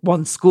like a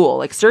one school.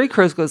 Like Suri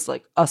Cruz goes to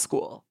like a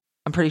school.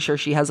 I'm pretty sure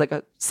she has like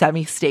a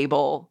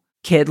semi-stable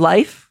kid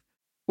life,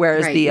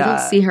 whereas Right. the You don't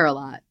see her a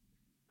lot.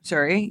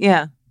 Sorry.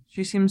 Yeah.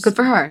 She seems... Good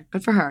for her.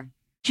 Good for her.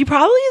 she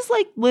probably is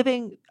like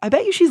living. I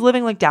bet you she's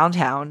living like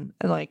downtown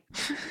and like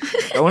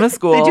going to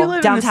school They do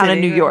live downtown in,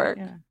 in the city, New right?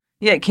 York.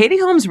 Yeah. Katie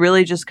Holmes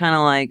really just kind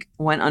of like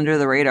went under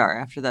the radar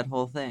after that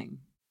whole thing.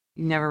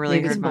 You never really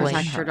Maybe heard it's much.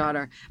 protect her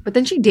daughter. But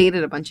then she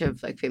dated a bunch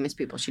of like famous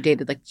people. She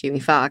dated like Jamie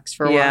Foxx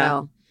for a Yeah.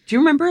 while. Do you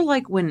remember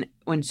like when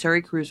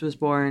Suri Cruise was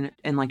born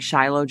and like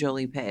Shiloh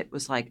Jolie Pitt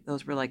was like,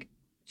 those were like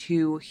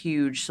two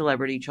huge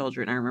celebrity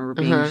children. I remember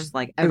being just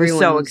like, it was so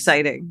Everyone was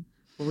exciting.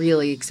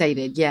 Really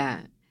excited,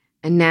 yeah.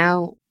 And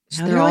now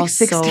Now they're they're, all like,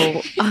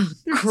 16. so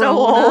They're so grown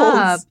old.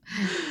 up.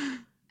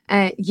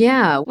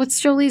 Yeah. What's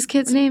Jolie's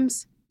kids'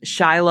 names?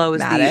 Shiloh is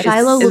Maddox.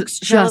 Shiloh is- looks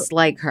Shiloh- just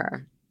like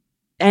her.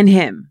 and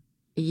him.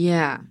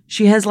 Yeah.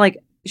 She has like,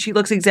 she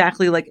looks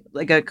exactly like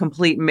a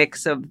complete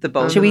mix of the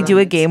both. Should we of do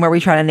them. a game where we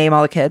try to name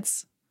all the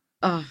kids?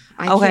 Oh,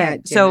 I Okay,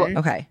 can't do so- it.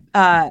 Okay.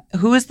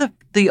 Who is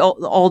the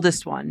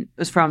oldest one? It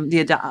was from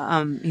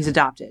the he's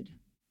adopted.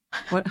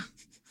 What?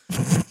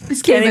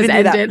 This game has Can't even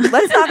do that. ended.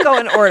 Let's not go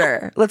in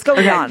order. Let's go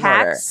not in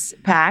order.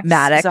 Pax,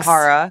 Maddox.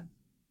 Zahara.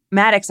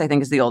 Maddox, I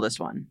think, is the oldest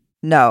one.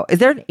 No. Is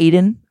there an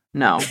Aiden?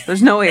 No,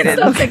 there's no Aiden.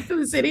 Sounds like to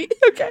the city.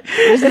 Okay.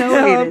 There's no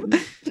Aiden.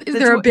 Is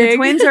there a big?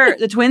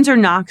 The twins are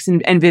Knox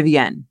and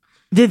Vivienne.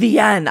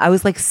 Vivienne. I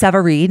was like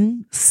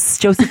Severine,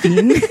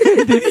 Josephine.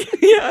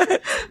 yeah.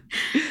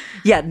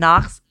 Yeah,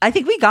 Knox. I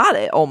think we got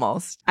it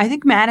almost. I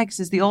think Maddox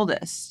is the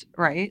oldest,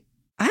 right?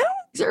 I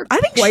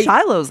think Quite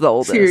Shiloh's the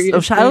oldest. serious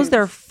Oh, Shiloh's things.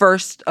 their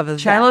first of a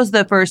Shiloh's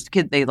the first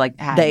kid they like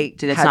had. They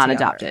that's had not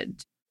together.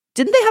 adopted.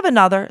 Didn't they have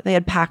another? They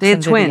had Pax They had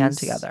and Vivienne twins.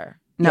 together.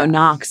 No, Yeah.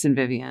 Knox and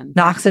Vivienne.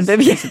 Knox and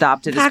Vivienne. Is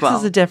adopted Pax as well.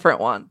 is a different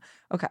one.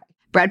 Okay.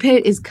 Brad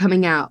Pitt is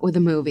coming out with a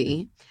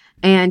movie,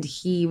 and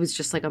he was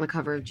just like on the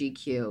cover of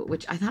GQ,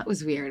 which I thought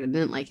was weird. I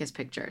didn't like his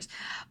pictures,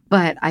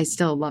 but I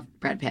still love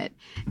Brad Pitt.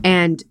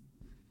 And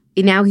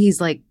now he's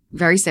like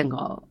very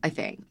single, I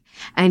think.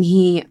 And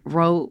he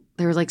wrote,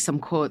 there were like some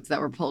quotes that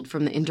were pulled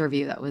from the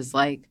interview that was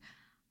like,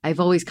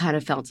 I've always kind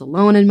of felt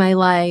alone in my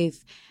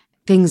life.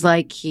 Things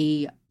like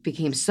he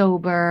became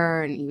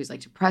sober and he was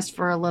like depressed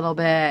for a little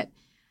bit.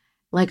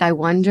 Like, I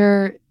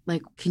wonder,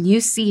 like, can you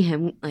see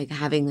him like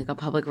having like a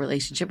public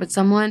relationship with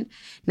someone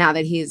now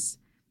that he's,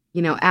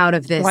 you know, out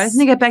of this? Why doesn't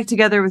he get back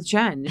together with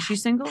Jen? Is she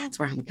single? That's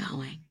where I'm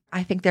going.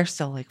 I think they're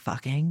still like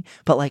fucking,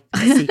 but like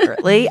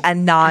secretly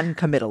and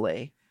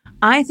non-committally.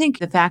 I think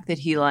the fact that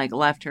he like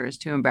left her is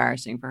too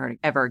embarrassing for her to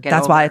ever get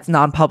That's over. why it's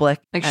non-public.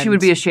 Like she and- would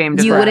be ashamed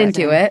of You her, wouldn't I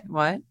do think. it?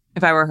 What?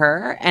 If I were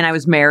her and I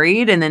was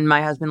married and then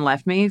my husband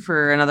left me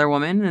for another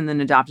woman and then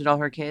adopted all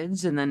her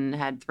kids and then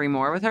had 3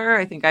 more with her,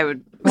 I think I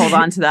would hold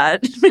on to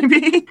that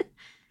maybe.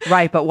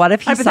 Right, but what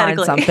if he signed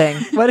Hypothetically.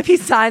 something? What if he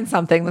signed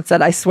something that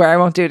said, I swear I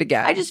won't do it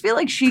again? I just feel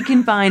like she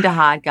can find a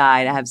hot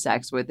guy to have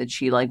sex with that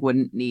she like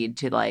wouldn't need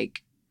to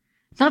like.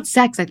 Not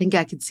sex. I think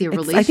I could see a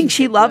relationship. I think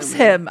she with loves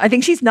him. I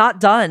think she's not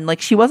done.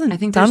 Like she wasn't I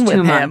think done there's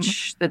with too him.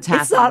 much that's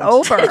happened. It's not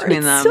over. between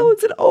It them. still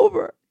isn't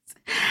over.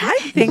 I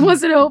think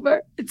Was it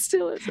over? It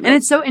still is. And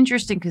it's so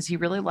interesting because he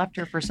really left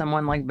her for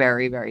someone like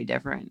very, very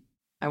different.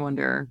 I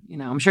wonder, you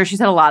know, I'm sure she's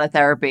had a lot of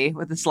therapy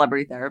with a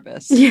celebrity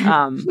therapist.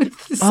 Yeah. Do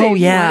With the Oh same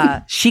yeah,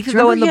 one. she you could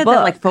go in remember he the had book.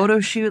 that like photo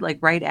shoot like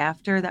right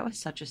after? That was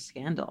such a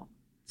scandal.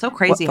 So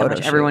crazy how photo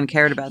much shoot? everyone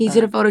cared about He that.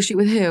 did a photo shoot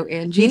with who?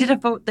 Angie? He did a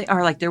photo. They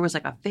are like there was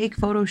like a fake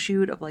photo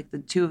shoot of like the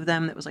two of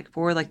them that was like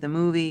for like the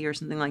movie or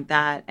something like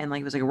that, and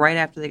like it was like right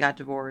after they got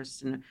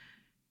divorced, and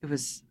it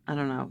was I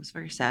don't know. It was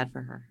very sad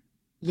for her.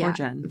 Yeah,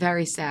 Jen.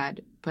 very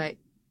sad. But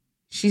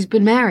she's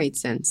been married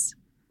since.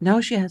 No,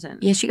 she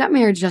hasn't. Yeah, she got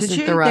married to Did Justin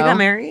she? Theroux. They got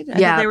married. I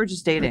Yeah. thought they were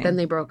just But dating. then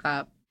they broke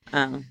up.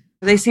 Oh.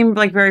 They seemed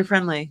like very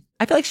friendly.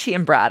 I feel like she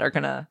and Brad are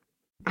gonna.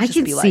 I just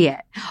can be see like-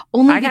 it.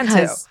 Only I can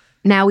because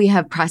now we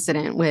have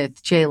precedent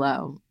with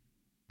J-Lo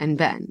and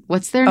Ben.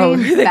 What's their Oh,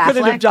 name? they couldn't have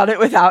Affleck? done it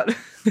without the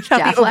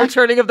Affleck?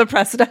 overturning of the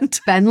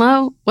precedent.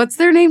 Benlo? What's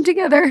their name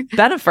together?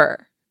 Benifer.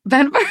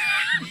 Ben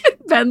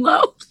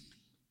Benlo.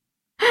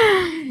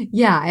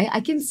 Yeah, I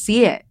can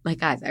see it. Like,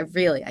 guys, I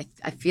feel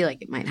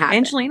like it might happen.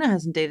 Angelina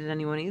hasn't dated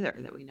anyone either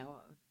that we know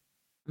of.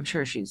 I'm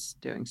sure she's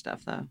doing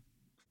stuff though.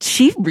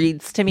 She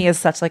reads to me as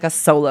such like a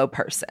solo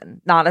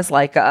person, not as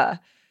like a.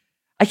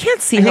 I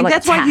can't see I her. think like,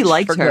 that's why he attached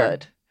liked for her.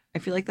 good. I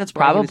feel like that's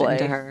why he was Probably.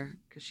 into her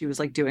because she was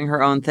like doing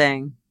her own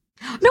thing.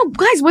 No,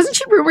 guys, wasn't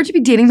she rumored to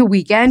be dating The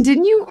Weeknd?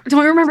 Didn't you?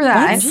 Don't you remember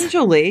that? Angelina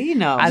Jolie?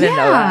 No, I didn't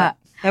know that.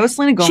 that was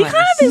Selena Gomez. She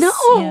kind of is.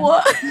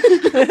 No.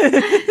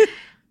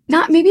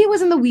 Not maybe it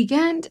wasn't The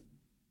Weeknd.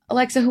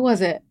 Alexa, who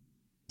was it?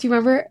 Do you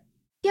remember?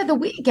 Yeah, The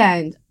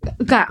Weeknd.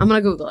 God, I'm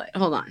gonna Google it.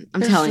 Hold on.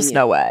 I'm There's telling just you.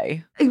 no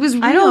way. It was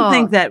real. I don't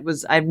think that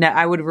was. I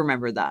would have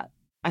remembered that.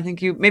 I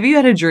think maybe you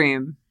had a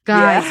dream.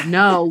 Guys, Yeah.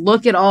 no.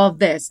 Look at all of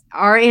this.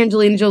 Are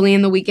Angelina Jolie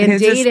and The Weeknd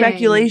It's dating? a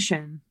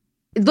speculation.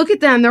 Look at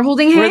them. They're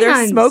holding hands. Where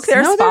there's smoke,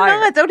 there's No, fire. they're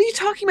not. What are you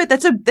talking about?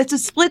 That's a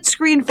split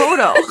screen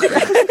photo.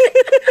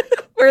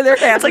 Where their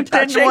hands like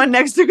touching. pinned one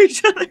next to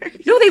each other.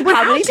 No, they went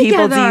How out many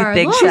people do you together.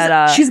 think Look, Shed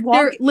up?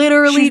 They're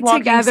literally she's walking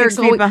together 6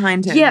 feet going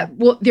behind him. Yeah,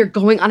 well, they're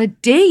going on a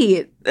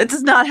date. This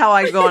is not how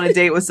I go on a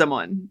date with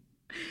someone.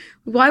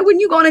 Why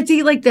wouldn't you go on a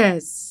date like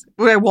this?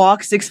 Where I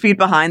walk 6 feet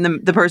behind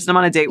the person I'm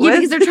on a date Yeah, with.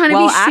 because they're trying to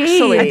Well, be shady.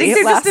 actually, I think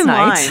they're just in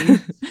last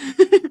line.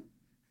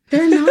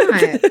 They're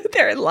not.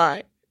 They're in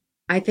line.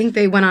 I think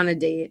they went on a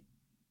date.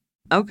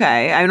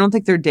 Okay, I don't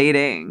think they're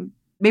dating.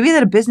 Maybe they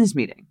had a business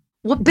meeting.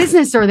 What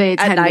business are they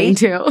At attending night?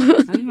 to?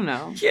 I don't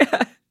know.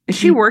 Yeah. Is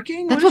she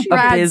working? That's What what is she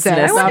Brad business said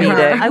I about meeting.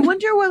 her. I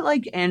wonder what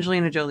like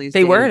Angelina Jolie's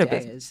They were at a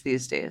day-to-day business. is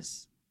these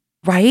days.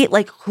 Right?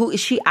 Like, who is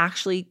she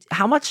actually?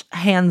 How much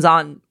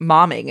hands-on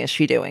momming is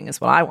she doing? Is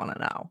what I want to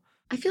know.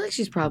 I feel like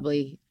she's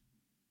probably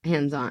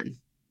hands-on.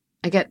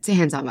 I get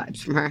hands-on vibes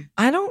from her.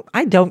 I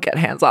don't get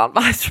hands-on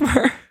vibes from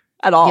her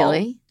at all.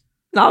 Really?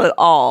 Not at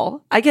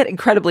all. I get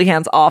incredibly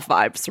hands-off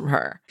vibes from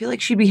her. I feel like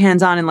she'd be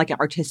hands-on in like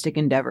artistic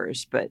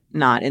endeavors, but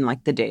not in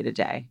like the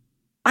day-to-day.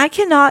 I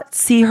cannot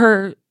see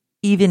her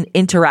even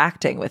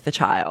interacting with the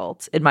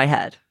child in my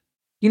head.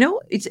 You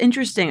know, it's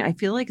interesting. I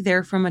feel like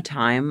they're from a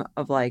time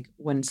of like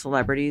when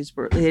celebrities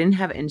they didn't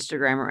have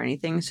Instagram or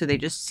anything, so they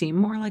just seem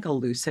more like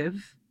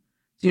elusive.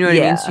 Do you know what I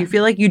mean? Yeah. So you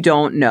feel like you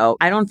don't know.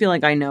 I don't feel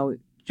like I know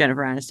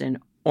Jennifer Aniston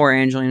or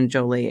Angelina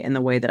Jolie in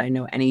the way that I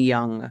know any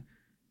young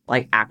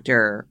like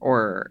actor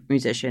or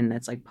musician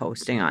that's like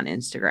posting on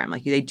Instagram.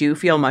 Like they do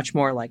feel much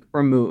more like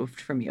removed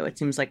from you. It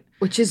seems like,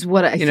 Which is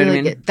what I You know feel what I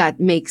like mean? that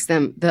makes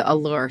them the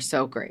allure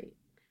so great.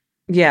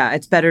 yeah,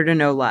 it's better to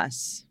know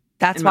less.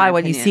 That's In my why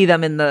when you opinion. see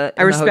them in the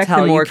I respect hotel,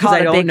 them more you because caught I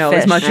a don't big know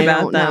as fish. much I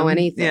about don't them. know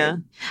anything. Yeah.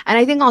 And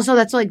I think also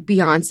that's like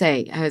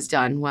Beyonce has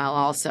done well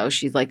also.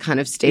 She's like kind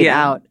of stayed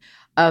Yeah. out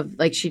of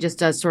like she just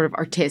does sort of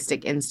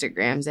artistic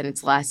Instagrams and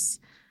it's less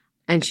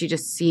and she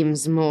just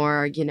seems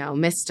more,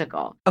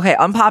 mystical. Okay,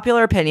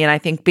 unpopular opinion. I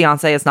think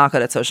Beyonce is not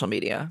good at social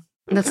media.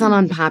 That's not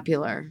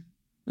unpopular.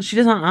 Well, she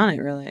doesn't on it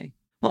really.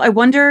 Well, I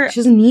wonder. She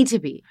doesn't need to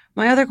be.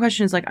 My other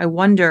question is like, I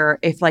wonder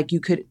if like you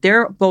could.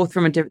 They're both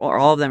from a different, or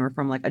all of them are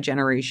from like a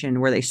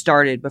generation where they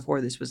started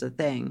before this was a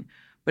thing.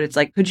 But it's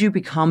like, could you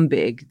become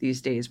big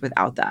these days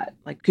without that?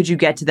 Like, could you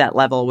get to that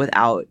level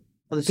without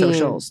all the Being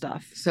social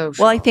stuff?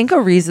 Social. Well, I think a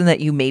reason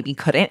that you maybe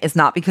couldn't is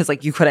not because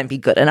like you couldn't be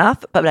good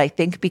enough, but I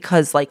think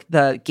because like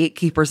the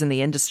gatekeepers in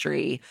the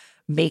industry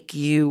make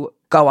you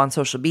go on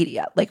social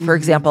media. Like for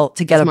example,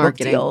 to get It's a book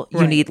marketing. deal, you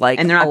Right. need like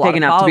And they're a not lot big of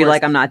enough to be followers.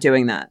 like, I'm not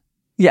doing that.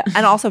 Yeah.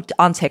 And also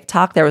on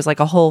TikTok, there was like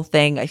a whole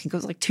thing, I think it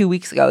was like 2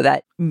 weeks ago,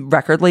 that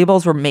record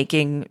labels were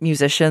making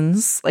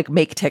musicians like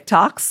make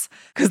TikToks.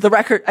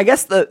 Because I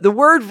guess the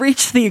word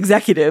reached the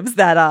executives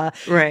that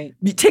Right.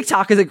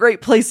 TikTok is a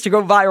great place to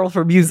go viral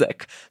for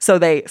music. So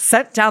they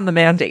sent down the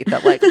mandate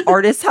that like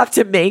artists have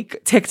to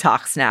make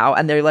TikToks now.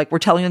 And they're like, we're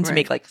telling them to Right.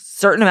 make like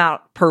certain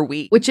amount per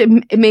week. Which it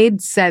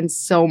made sense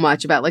so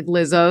much about like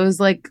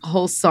Lizzo's like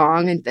whole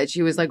song and that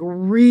she was like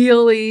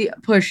really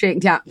pushing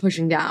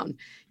down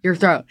your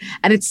throat.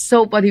 And it's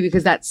so funny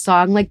because that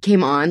song like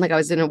came on, like I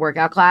was in a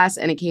workout class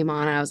and it came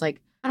on and I was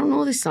like, I don't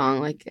know this song.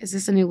 Like, is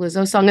this a new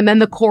Lizzo song? And then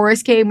the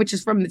chorus came, which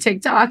is from the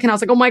TikTok. And I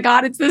was like, oh my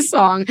God, it's this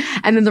song.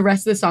 And then the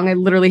rest of the song, I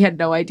literally had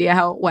no idea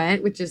how it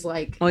went, which is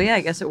like, Well, yeah,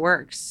 I guess it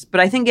works. But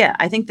I think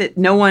that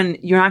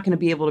you're not going to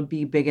be able to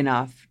be big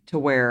enough to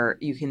where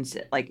you can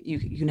like, you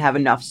can have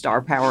enough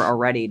star power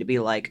already to be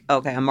like,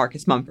 okay, I'm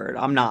Marcus Mumford.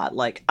 I'm not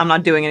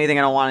doing anything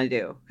I don't want to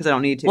do because I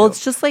don't need to. Well,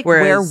 it's just like,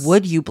 Whereas- where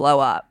would you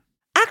blow up?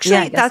 Actually,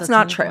 Yeah, I guess that's that's not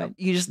another true. point.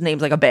 You just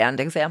named like a band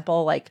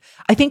example. Like,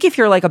 I think if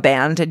you're like a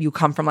band and you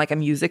come from like a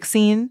music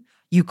scene,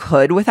 you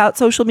could without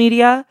social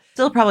media,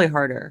 still probably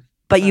harder.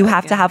 but you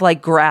have to yeah. have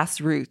like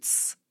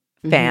grassroots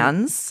Mhm.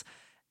 fans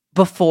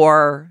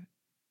before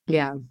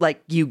yeah,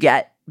 like you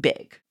get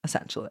big,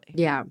 essentially.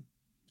 yeah,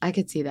 I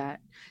could see that.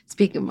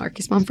 Speaking of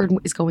Marcus Mumford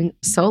is going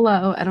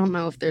solo. I don't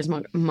know if there's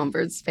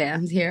Mumford's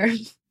fans here.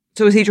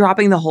 So is he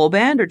dropping the whole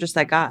band or just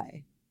that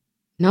guy?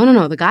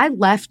 No. The guy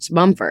left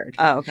Mumford.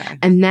 Oh, okay.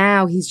 And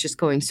now he's just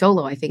going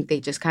solo. I think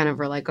they just kind of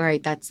were like, all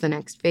right, that's the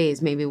next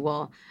phase. Maybe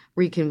we'll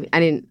reconvene.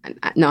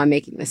 No, I'm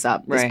making this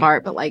up, this Right.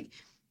 part, but like,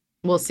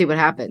 we'll see what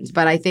happens.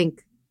 But I think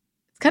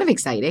it's kind of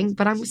exciting,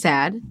 but I'm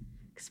sad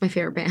because it's my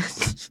favorite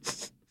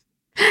band.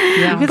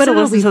 Yeah. You can But still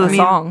it'll listen be to the fine.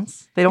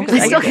 songs. They don't I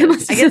get still like can it.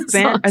 listen I guess to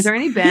songs. are there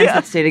any bands Yeah.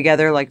 that stay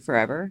together like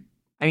forever?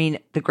 I mean,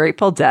 the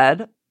Grateful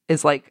Dead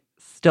is like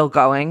still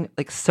going,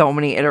 like so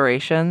many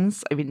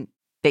iterations. I mean,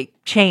 they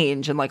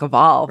change and like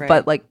evolve, Right.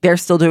 but like they're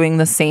still doing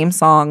the same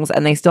songs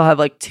and they still have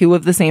like two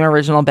of the same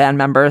original band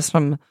members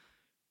from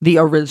the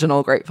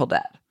original Grateful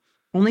Dead.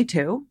 Only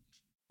two?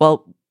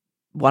 Well,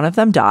 one of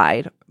them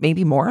died.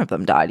 Maybe more of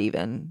them died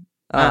even.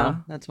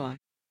 That's why.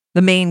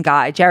 The main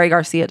guy, Jerry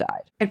Garcia,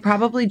 died. It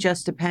probably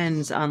just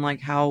depends on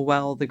like how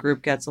well the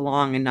group gets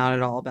along and not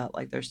at all about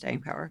like their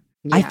staying power.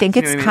 I Yeah. think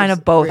You know it's what I mean? kind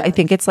of both. I Really.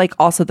 think it's like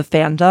also the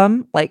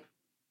fandom. Like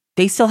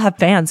they still have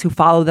fans who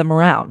follow them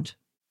around.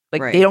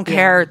 Like Right. they don't Yeah.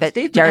 care that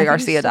Dave Jerry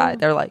Matthews Garcia still- died.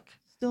 They're like,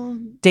 Still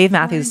Dave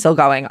Matthews is still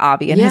going.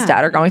 Avi and his Yeah.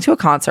 dad are going to a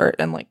concert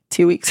in like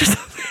 2 weeks or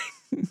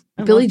something.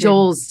 I Billy love Dave.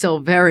 Joel's still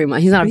very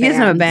much. He's not a He band.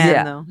 doesn't have a band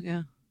Yeah. though.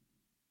 Yeah.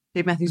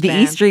 Dave Matthews The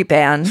band. E Street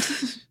Band,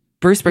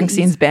 Bruce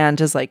Springsteen's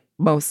band is like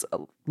most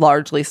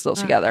largely still I want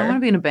to together.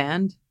 be in a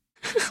band.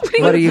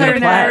 What are you going to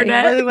play?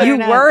 Clarinet. You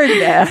were in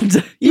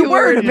band. You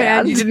were in a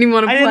band. You didn't even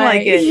want to I play. didn't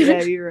like it.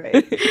 Yeah, you're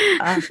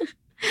right.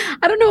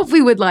 I don't know if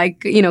we would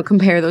like,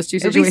 compare those two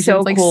It'd be situations, so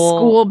like cool.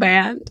 school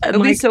band and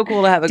It'd be like so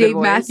cool to have a Dave good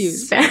voice.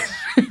 Matthews band.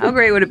 How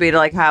great would it be to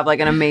like have like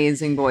an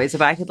amazing voice?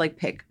 If I could like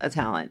pick a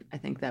talent, I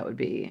think that would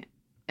be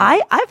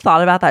I've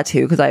thought about that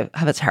too because I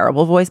have a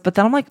terrible voice, but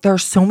then I'm like, there are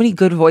so many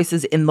good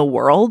voices in the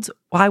world.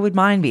 Why would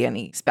mine be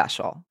any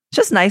special? It's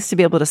just nice to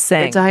be able to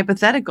sing. It's a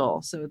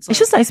hypothetical, so it's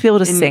just nice to be able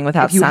to sing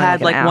without if you sounding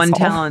had like an one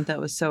asshole. talent that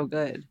was so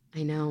good.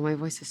 I know my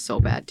voice is so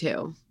bad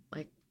too.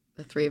 Like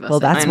the three of us. Well,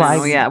 that's I why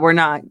know, yeah, we're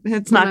not.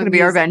 It's not not going to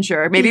be our music.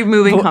 venture. Maybe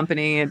moving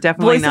company.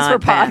 Definitely Voices not for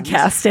bands.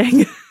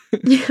 podcasting.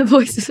 Yeah,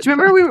 voices. Do you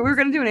remember we were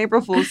going to do an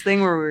April Fool's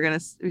thing where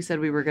we said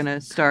we were going to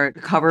start a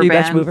cover You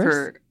Betch band Movers?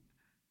 for.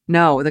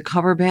 No, the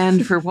cover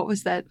band for what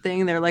was that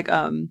thing? They're like,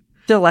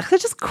 Did Alexa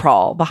just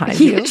crawl behind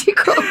Yeah, you? she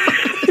called.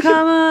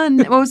 come on.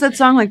 What was that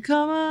song? Like,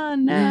 come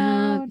on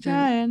now,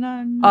 trying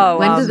on. Oh,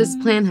 When did this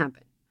plan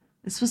happen?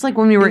 This was like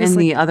when we were It was in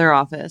the other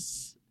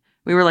office.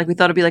 We were like, we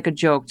thought it'd be like a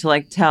joke to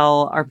like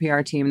tell our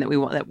PR team that we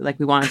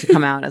wanted to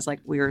come out as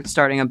like we were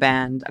starting a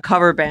band, a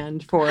cover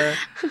band for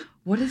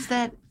what is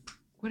that?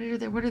 What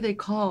are they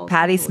called?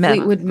 Patti Smith.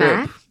 Fleetwood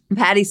Mac.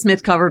 Patti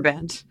Smith cover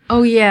band.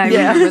 Oh yeah, I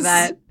Yes. remember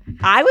that.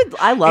 I love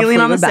Aileen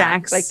on the Fleetwood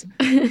Mac. sax.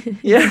 Like,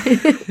 yeah.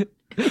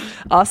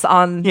 Us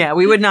on. Yeah,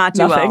 we would not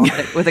do Nothing.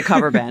 well with a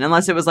cover band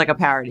unless it was like a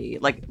parody,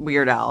 like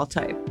Weird Al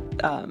type.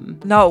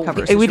 No,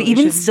 cover it would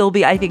even situation. still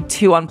be, I think,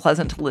 too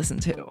unpleasant to listen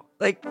to.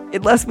 Like,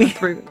 unless we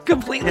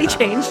completely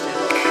changed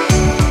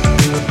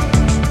it.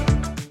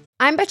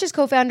 I'm Betch's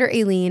co-founder,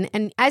 Aileen,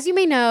 and as you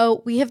may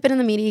know, we have been in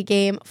the media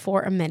game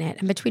for a minute.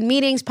 And between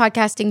meetings,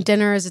 podcasting,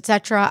 dinners,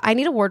 etc., I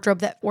need a wardrobe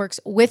that works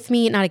with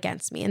me, not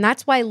against me. And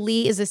that's why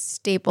Lee is a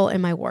staple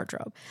in my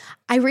wardrobe.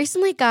 I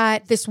recently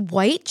got this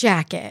white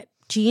jacket,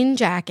 jean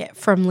jacket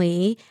from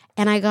Lee,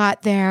 and I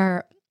got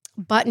their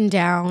button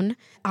down.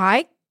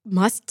 I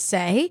must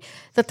say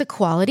that the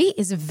quality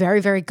is very,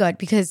 very good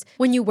because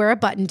when you wear a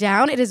button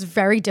down, it is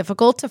very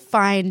difficult to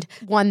find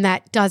one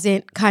that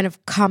doesn't kind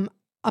of come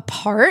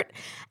apart.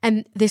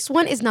 And this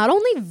one is not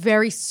only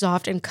very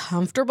soft and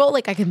comfortable,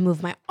 like I can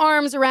move my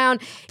arms around,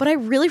 but I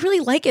really, really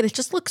like it. It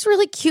just looks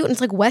really cute. And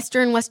it's like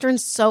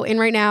Western's so in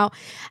right now.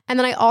 And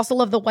then I also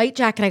love the white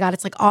jacket I got.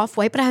 It's like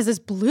off-white, but it has this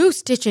blue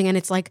stitching and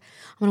it's like,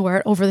 I'm gonna wear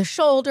it over the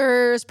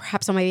shoulders,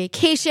 perhaps on my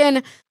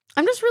vacation.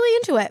 I'm just really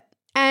into it.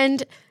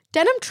 And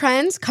denim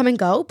trends come and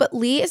go, but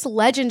Lee is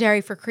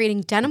legendary for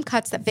creating denim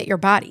cuts that fit your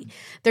body.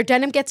 Their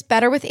denim gets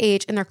better with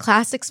age and their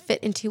classics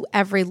fit into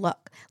every look.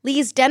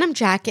 Lee's denim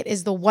jacket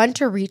is the one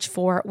to reach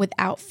for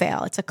without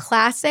fail. It's a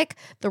classic.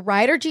 The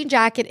Rider jean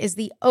jacket is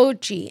the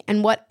OG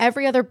and what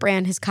every other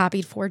brand has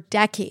copied for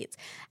decades.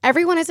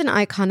 Everyone is an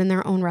icon in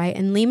their own right,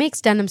 and Lee makes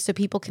denim so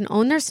people can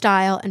own their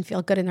style and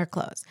feel good in their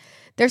clothes.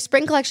 Their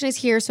spring collection is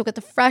here, so get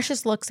the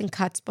freshest looks and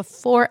cuts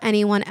before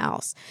anyone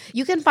else.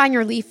 You can find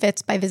your Lee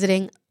fits by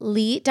visiting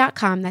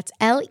lee.com. That's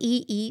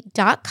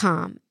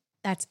Lee.com.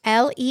 That's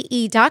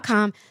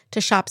Lee.com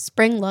to shop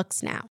spring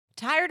looks now.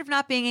 Tired of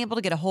not being able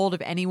to get a hold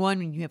of anyone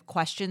when you have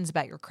questions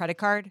about your credit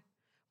card?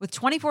 With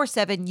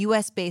 24/7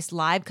 US-based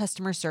live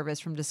customer service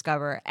from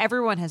Discover,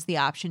 everyone has the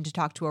option to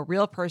talk to a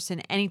real person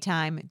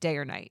anytime, day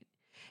or night.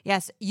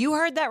 Yes, you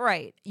heard that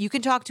right. You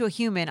can talk to a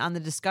human on the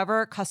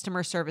Discover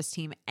customer service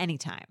team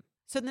anytime.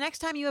 So the next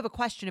time you have a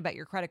question about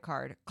your credit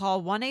card,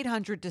 call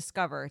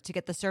 1-800-DISCOVER to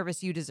get the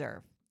service you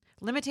deserve.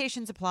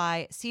 Limitations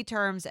apply. See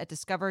terms at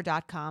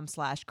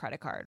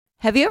discover.com/creditcard.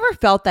 Have you ever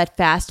felt that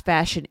fast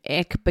fashion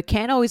ick but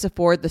can't always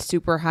afford the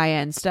super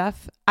high-end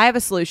stuff? I have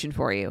a solution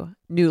for you.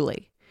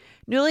 Nuuly.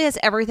 Nuuly has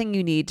everything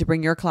you need to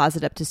bring your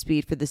closet up to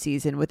speed for the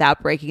season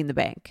without breaking the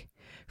bank.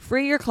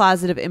 Free your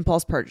closet of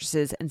impulse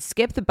purchases and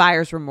skip the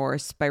buyer's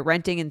remorse by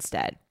renting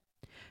instead.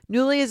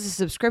 Nuuly is a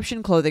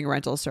subscription clothing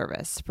rental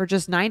service. For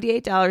just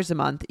 $98 a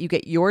month, you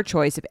get your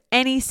choice of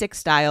any 6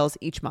 styles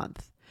each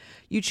month.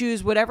 You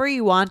choose whatever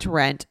you want to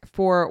rent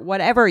for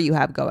whatever you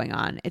have going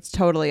on. It's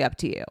totally up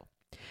to you.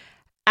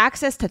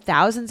 Access to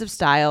thousands of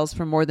styles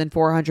from more than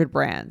 400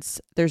 brands.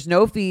 There's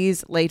no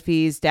fees, late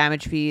fees,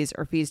 damage fees,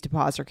 or fees to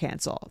pause or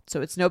cancel.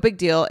 So it's no big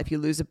deal if you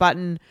lose a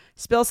button,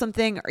 spill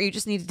something, or you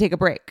just need to take a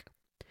break.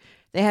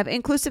 They have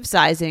inclusive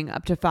sizing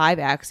up to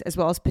 5X as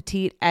well as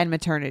petite and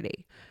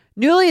maternity.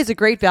 Nuuly is a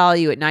great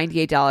value at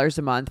 $98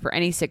 a month for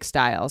any 6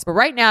 styles. But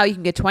right now you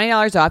can get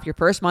 $20 off your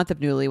first month of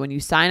Nuuly when you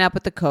sign up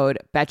with the code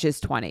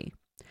BETCHES20.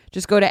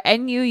 Just go to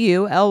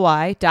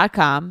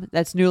NUULY.com,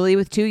 that's Nuuly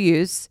with 2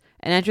 U's,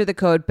 and enter the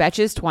code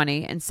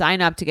BETCHES20 and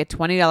sign up to get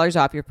 $20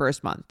 off your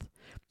first month.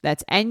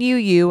 That's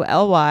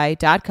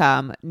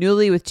NUULY.com,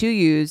 Nuuly with 2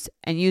 U's,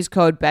 and use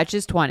code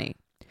BETCHES20.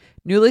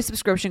 Nuuly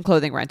subscription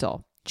clothing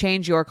rental.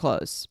 Change your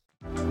clothes.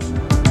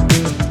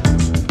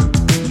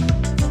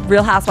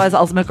 Real Housewives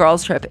Ultimate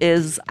Girls Trip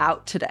is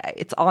out today.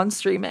 It's on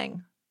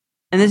streaming.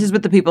 And this is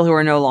with the people who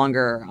are no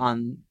longer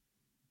on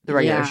the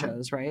regular Yeah.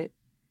 shows, right?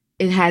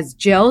 It has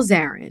Jill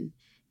Zarin.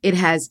 It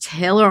has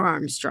Taylor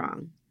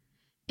Armstrong.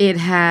 It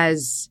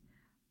has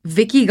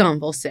Vicky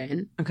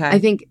Gunvalson. Okay. I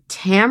think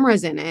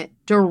Tamra's in it.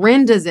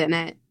 Dorinda's in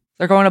it.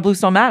 They're going to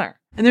Bluestone Manor.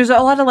 And there's a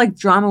lot of like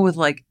drama with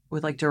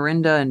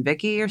Dorinda and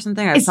Vicky or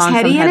something. I Is saw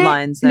Teddy some in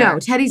headlines it? there. No,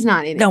 Teddy's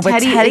not in it. No, but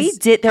Teddy is-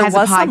 did. There has a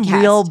was some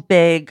podcast. real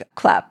big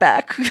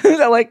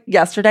clapback. Like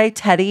yesterday,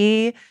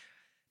 Teddy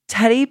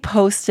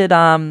posted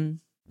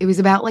It was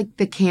about like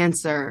the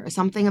cancer or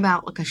something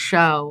about like a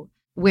show.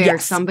 where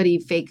Yes. somebody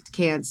faked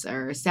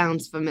cancer.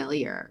 Sounds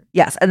familiar.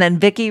 Yes. And then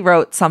Vicky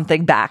wrote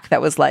something back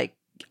that was like,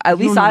 at You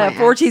least don't know I my have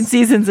 14 ex.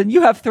 seasons and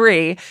you have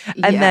 3.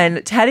 And Yeah.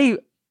 then Teddy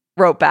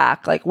wrote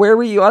back, like, where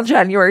were you on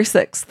January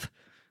 6th?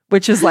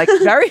 Which is like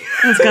very,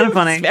 That's kind of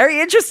funny. it's very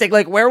interesting.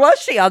 Like, where was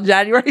she on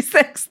January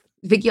 6th?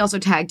 Vicky also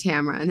tagged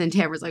Tamara, and then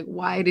Tamara's like,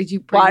 "Why did you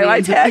bring Why me I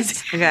into tagged?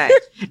 this?" Okay.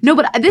 No,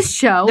 but this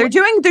show, They're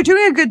doing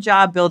a good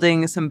job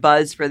building some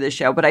buzz for this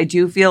show, but I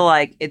do feel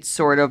like it's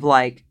sort of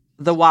like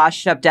the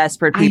washed up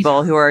desperate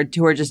people who are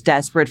just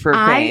desperate for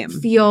I fame.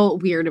 feel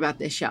weird about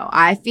this show.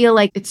 I feel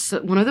like it's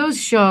one of those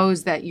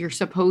shows that you're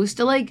supposed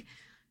to like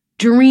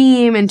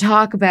dream and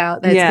talk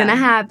about that's Yeah. going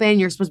to happen.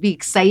 You're supposed to be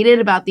excited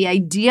about the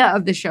idea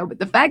of the show, but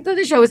the fact that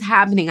the show is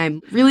happening, I'm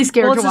really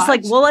scared Well, to it's just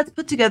watch. like, well, let's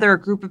put together a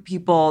group of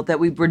people that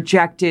we've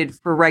rejected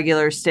for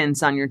regular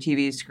stints on your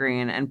TV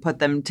screen and put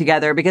them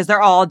together because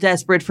they're all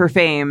desperate for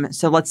fame.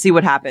 So let's see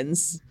what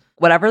happens.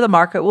 Whatever the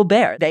market will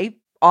bear. They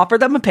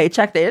offered them a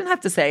paycheck. They didn't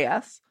have to say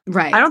yes.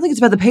 right. I don't think it's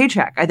about the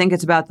paycheck. I think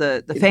it's about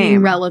the Being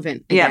fame.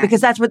 relevant. Yeah, again. because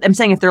that's what I'm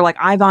saying. If they're like,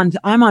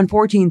 I'm on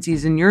 14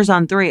 season, yours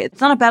on 3. It's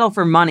not a battle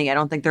for money. I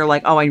don't think they're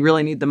like, oh, I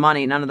really need the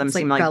money. None of them It's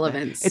seem like like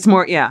relevance. It's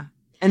more, yeah.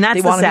 And that's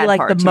They the want to sad be like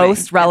part the to me, most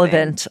I think.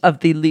 relevant of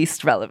the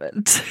least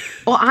relevant.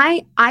 Well,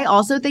 I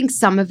also think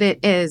some of it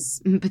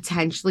is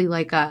potentially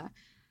like an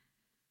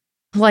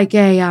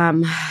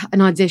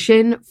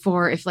audition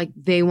for if like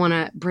they want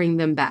to bring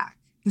them back.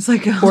 It's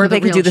like, Or the they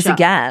could real do this show.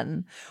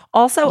 again.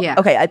 Also, Yeah.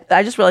 okay,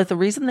 I just realized the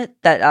reason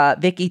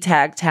that Vicky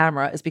tagged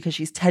Tamara is because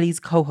she's Teddy's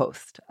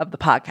co-host of the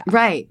podcast.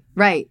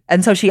 Right.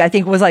 And so she, I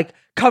think, was like,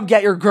 come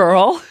get your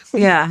girl.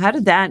 yeah. How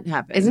did that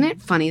happen? Isn't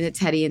it funny that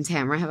Teddy and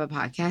Tamara have a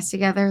podcast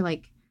together?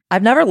 Like,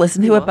 I've never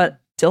listened to Cool. it, but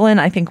Dylan,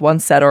 I think,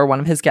 once said, or one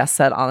of his guests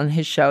said on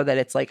his show, that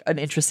it's like an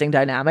interesting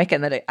dynamic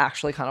and that it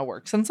actually kind of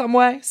works in some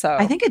way. So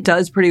I think it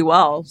does pretty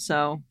well.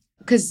 So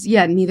because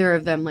neither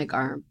of them like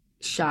are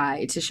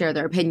shy to share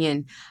their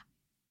opinion.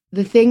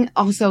 The thing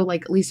also,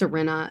 like Lisa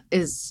Rinna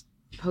is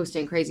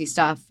posting crazy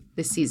stuff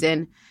this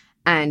season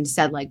and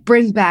said like,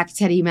 bring back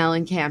Teddy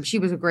Mellencamp. She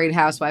was a great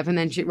housewife. And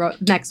then she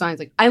wrote next line, it's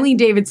like Eileen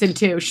Davidson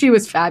too. She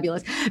was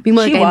fabulous.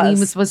 Meanwhile, She like Eileen was.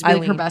 was supposed to be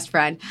like her Eileen. best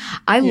friend.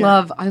 I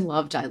loved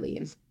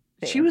Eileen.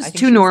 she was I think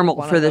too she's normal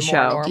one for of the more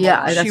show. normal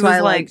Yeah, ones. that's she why was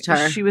I like, liked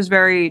her. she was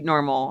very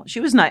normal.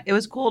 She was not. It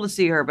was cool to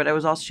see her, but it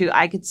was also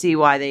I could see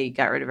why they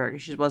got rid of her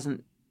because she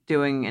wasn't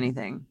doing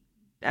anything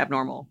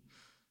abnormal.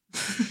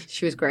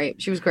 She was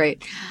great.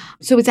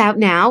 So it's out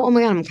now. Oh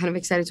my God, I'm kind of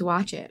excited to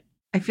watch it.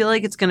 I feel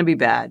like it's going to be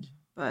bad,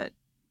 but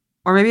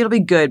or maybe it'll be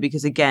good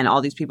because again,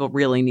 all these people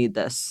really need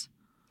this.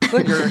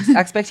 But your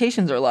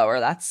expectations are lower.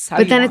 That's how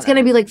But you then want it's going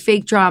to it. be like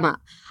fake drama.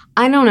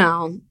 I don't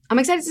know. I'm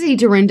excited to see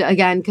Dorinda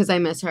again because I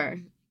miss her.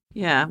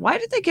 Yeah. Why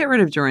did they get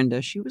rid of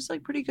Dorinda? She was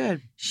like pretty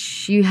good.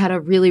 She had a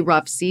really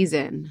rough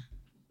season.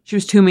 She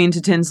was too mean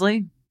to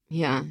Tinsley.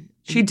 Yeah.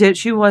 She did.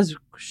 She was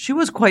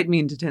quite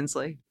mean to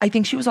Tinsley. I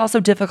think she was also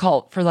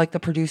difficult for like the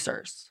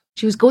producers.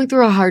 She was going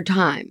through a hard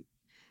time.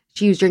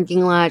 She was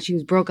drinking a lot. She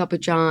was broke up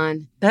with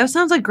John. That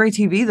sounds like great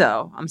TV,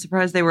 though. I'm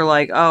surprised they were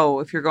like,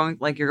 "Oh, if you're going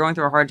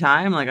through a hard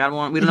time, like no And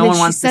one then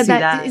wants she to said see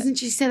that." Isn't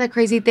she said that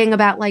crazy thing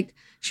about like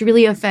she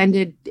really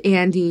offended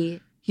Andy?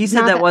 He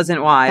said Not that that-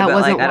 wasn't why, that but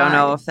wasn't like I don't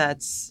know why.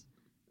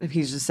 if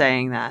he's just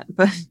saying that.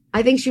 But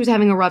I think she was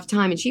having a rough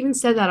time, and she even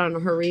said that on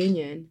her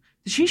reunion.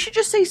 she should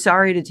just say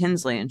sorry to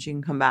Tinsley and she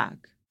can come back.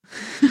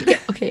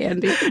 Okay,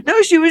 Andy.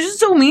 No, she was just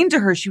so mean to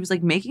her. She was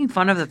like making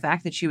fun of the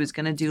fact that she was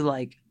gonna do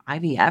like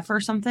IVF or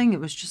something. It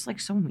was just like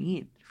so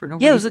mean for no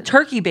reason. Yeah, it was a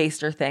turkey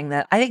baster thing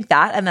that I think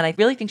that, and then I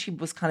really think she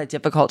was kind of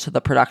difficult to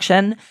the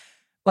production.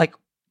 Like,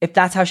 if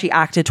that's how she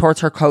acted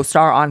towards her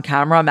co-star on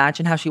camera,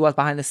 imagine how she was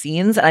behind the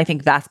scenes. And I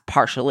think that's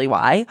partially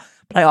why.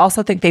 But I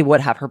also think they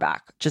would have her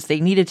back. Just they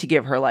needed to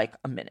give her like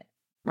a minute.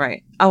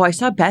 Right. Oh, I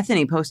saw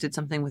Bethany posted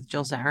something with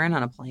Jill Zarin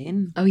on a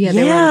plane. Oh yeah,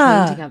 they were on a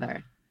Yeah. plane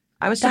together.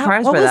 I was That-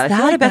 surprised what by was that. I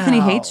feel that like Bethany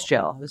about? hates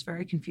Jill. I was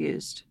very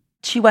confused.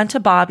 She went to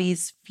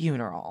Bobby's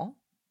funeral.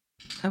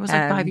 That was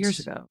like 5 And- years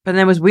ago. But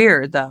then it was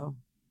weird though.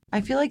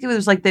 I feel like it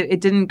was like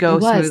it didn't go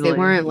It was. They smoothly.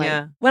 weren't, like-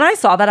 yeah. When I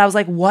saw that, I was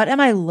like, what am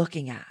I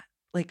looking at?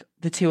 Like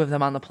the two of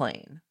them on the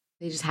plane.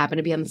 They just happened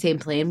to be on the same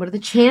plane. What are the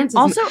chances?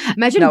 Also,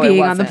 imagine No, it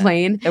being on the wasn't.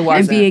 plane It wasn't.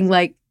 and being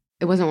like,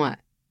 it wasn't what?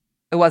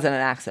 It wasn't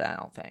an accident, I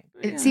don't think.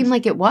 It seemed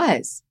like it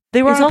was.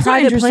 They were it's on a also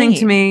private interesting plane.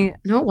 to me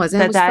No, it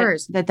wasn't. It was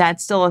first.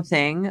 that's still a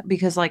thing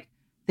because like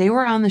they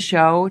were on the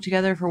show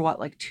together for what,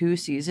 like 2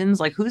 seasons?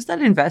 Like who's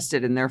that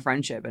invested in their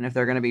friendship? And if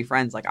they're gonna be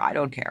friends, like I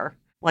don't care.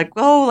 Like,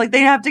 oh, like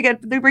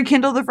they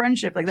rekindle the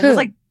friendship. Like that was Who?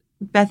 like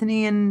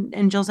Bethany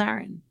and Jill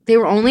Zarin. They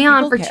were only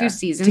on People for care. 2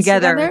 seasons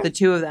Together, the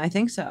two of them. I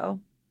think so.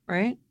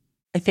 Right?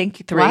 I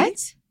think 3.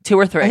 What? 2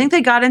 or 3. I think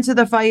they got into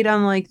the fight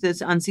on like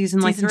this on season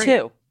like season 3.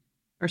 2.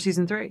 Or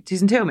season 3.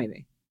 Season 2,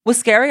 maybe. Was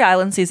Scary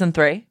Island season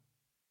 3?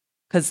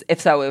 Because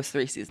if so, it was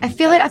 3 seasons. I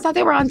feel like I thought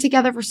they were on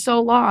together for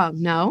so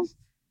long. No?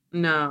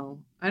 No,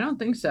 I don't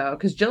think so.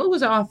 Because Jill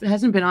was off,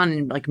 hasn't been on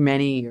in like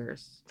many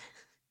years.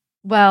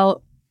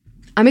 Well,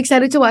 I'm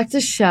excited to watch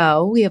the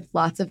show. We have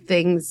lots of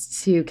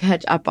things to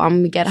catch up on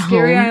when we get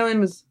Scary home. Island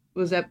was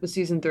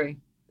season 3.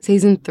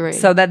 Season 3.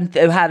 So then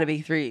it had to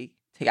be 3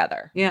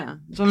 together. Yeah,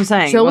 that's what I'm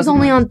saying. Jill It was wasn't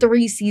only like- on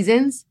 3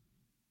 seasons.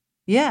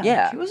 Yeah,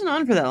 Yeah. She wasn't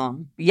on for that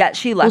long. Yet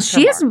she Well, left.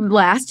 she her has mark.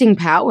 lasting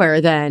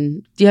power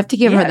then. Do you have to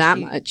give her Yeah, that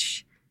she-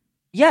 much?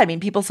 Yeah, I mean,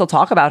 people still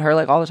talk about her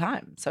like all the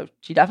time. So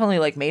she definitely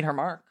like made her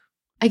mark.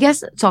 I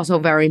guess it's also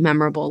very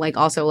memorable. Like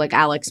also like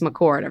Alex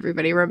McCord,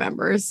 everybody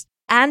remembers.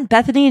 And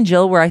Bethany and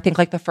Jill were, I think,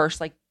 like the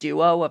first like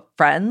duo of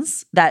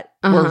friends that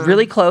were Uh-huh.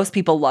 really close.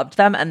 People loved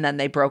them, and then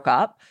they broke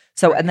up.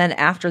 So, and then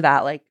after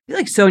that, like, I feel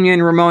like Sonia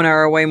and Ramona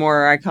are a way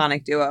more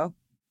iconic duo.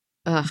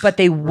 Ugh, but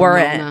they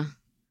weren't Ramona.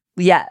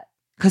 yet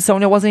because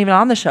Sonia wasn't even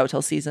on the show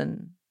till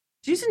season.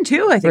 Season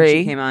 2, I think 3.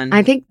 she came on.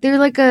 I think they're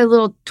like a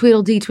little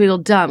Tweedledee,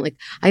 Tweedledum. Like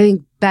I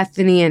think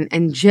Bethany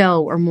and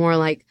Jill are more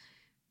like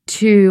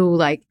two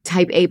like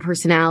type A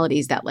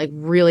personalities that like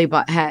really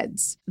butt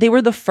heads. They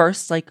were the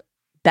first like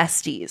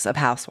besties of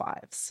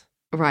Housewives.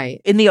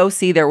 Right. In the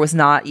OC, there was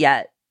not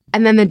yet.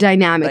 And then the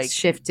dynamics Like-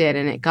 shifted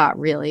and it got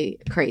really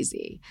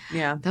crazy.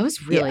 yeah. That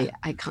was really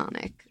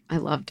iconic. I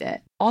loved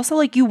it. Also,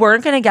 like, you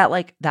weren't going to get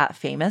like that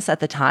famous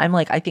at the time.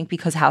 Like, I think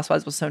because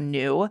Housewives was so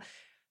new,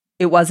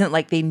 it wasn't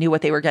like they knew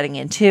what they were getting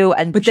into.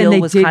 And But Jill then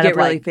they was did kind get of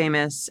really like,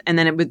 famous, and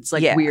then it was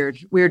like Yeah.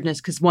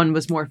 weirdness because one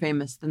was more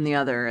famous than the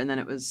other, and then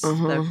it was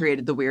Uh-huh. that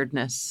created the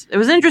weirdness. It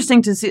was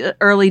interesting to see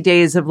early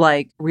days of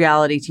like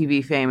reality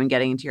TV fame and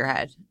getting into your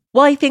head.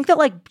 well, I think that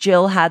like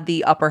Jill had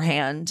the upper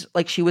hand.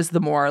 Like, she was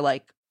the more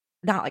like,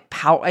 not like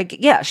power. Like,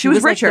 yeah, she was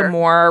was like richer. the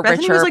more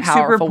Bethany richer, was like super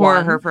powerful poor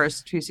one. her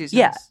first 2 seasons.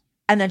 Yeah.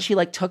 And then she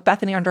like took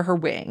Bethany under her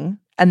wing,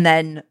 and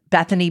then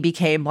Bethany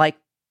became like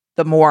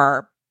the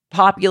more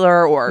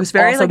popular, or It was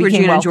very also like became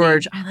Regina wealthy.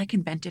 George. I like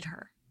invented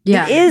her.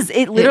 Yeah. It is.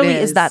 It literally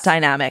is is. that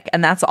dynamic,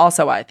 and that's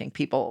also why I think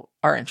people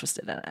are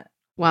interested in it.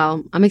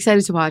 Well, I'm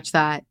excited to watch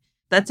that.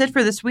 That's it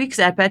for this week's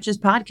At Betches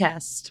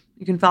podcast.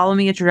 You can follow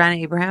me at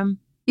Jordana Abraham.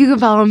 You can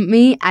follow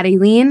me at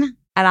Aileen.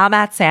 And I'm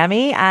at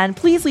Sammy, and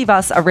please leave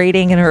us a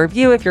rating and a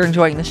review if you're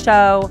enjoying the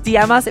show.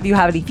 DM us if you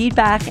have any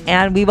feedback,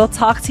 and we will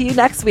talk to you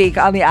next week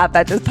on the At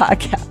Betches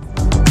podcast.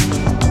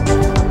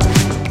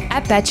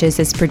 At Betches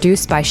is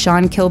produced by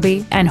Sean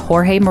Kilby and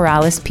Jorge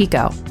Morales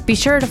Pico. Be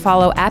sure to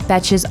follow At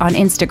Betches on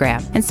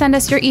Instagram and send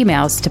us your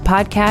emails to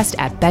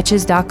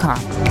podcast@betches.com.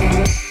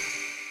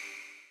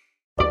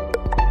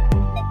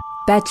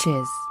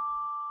 Betches.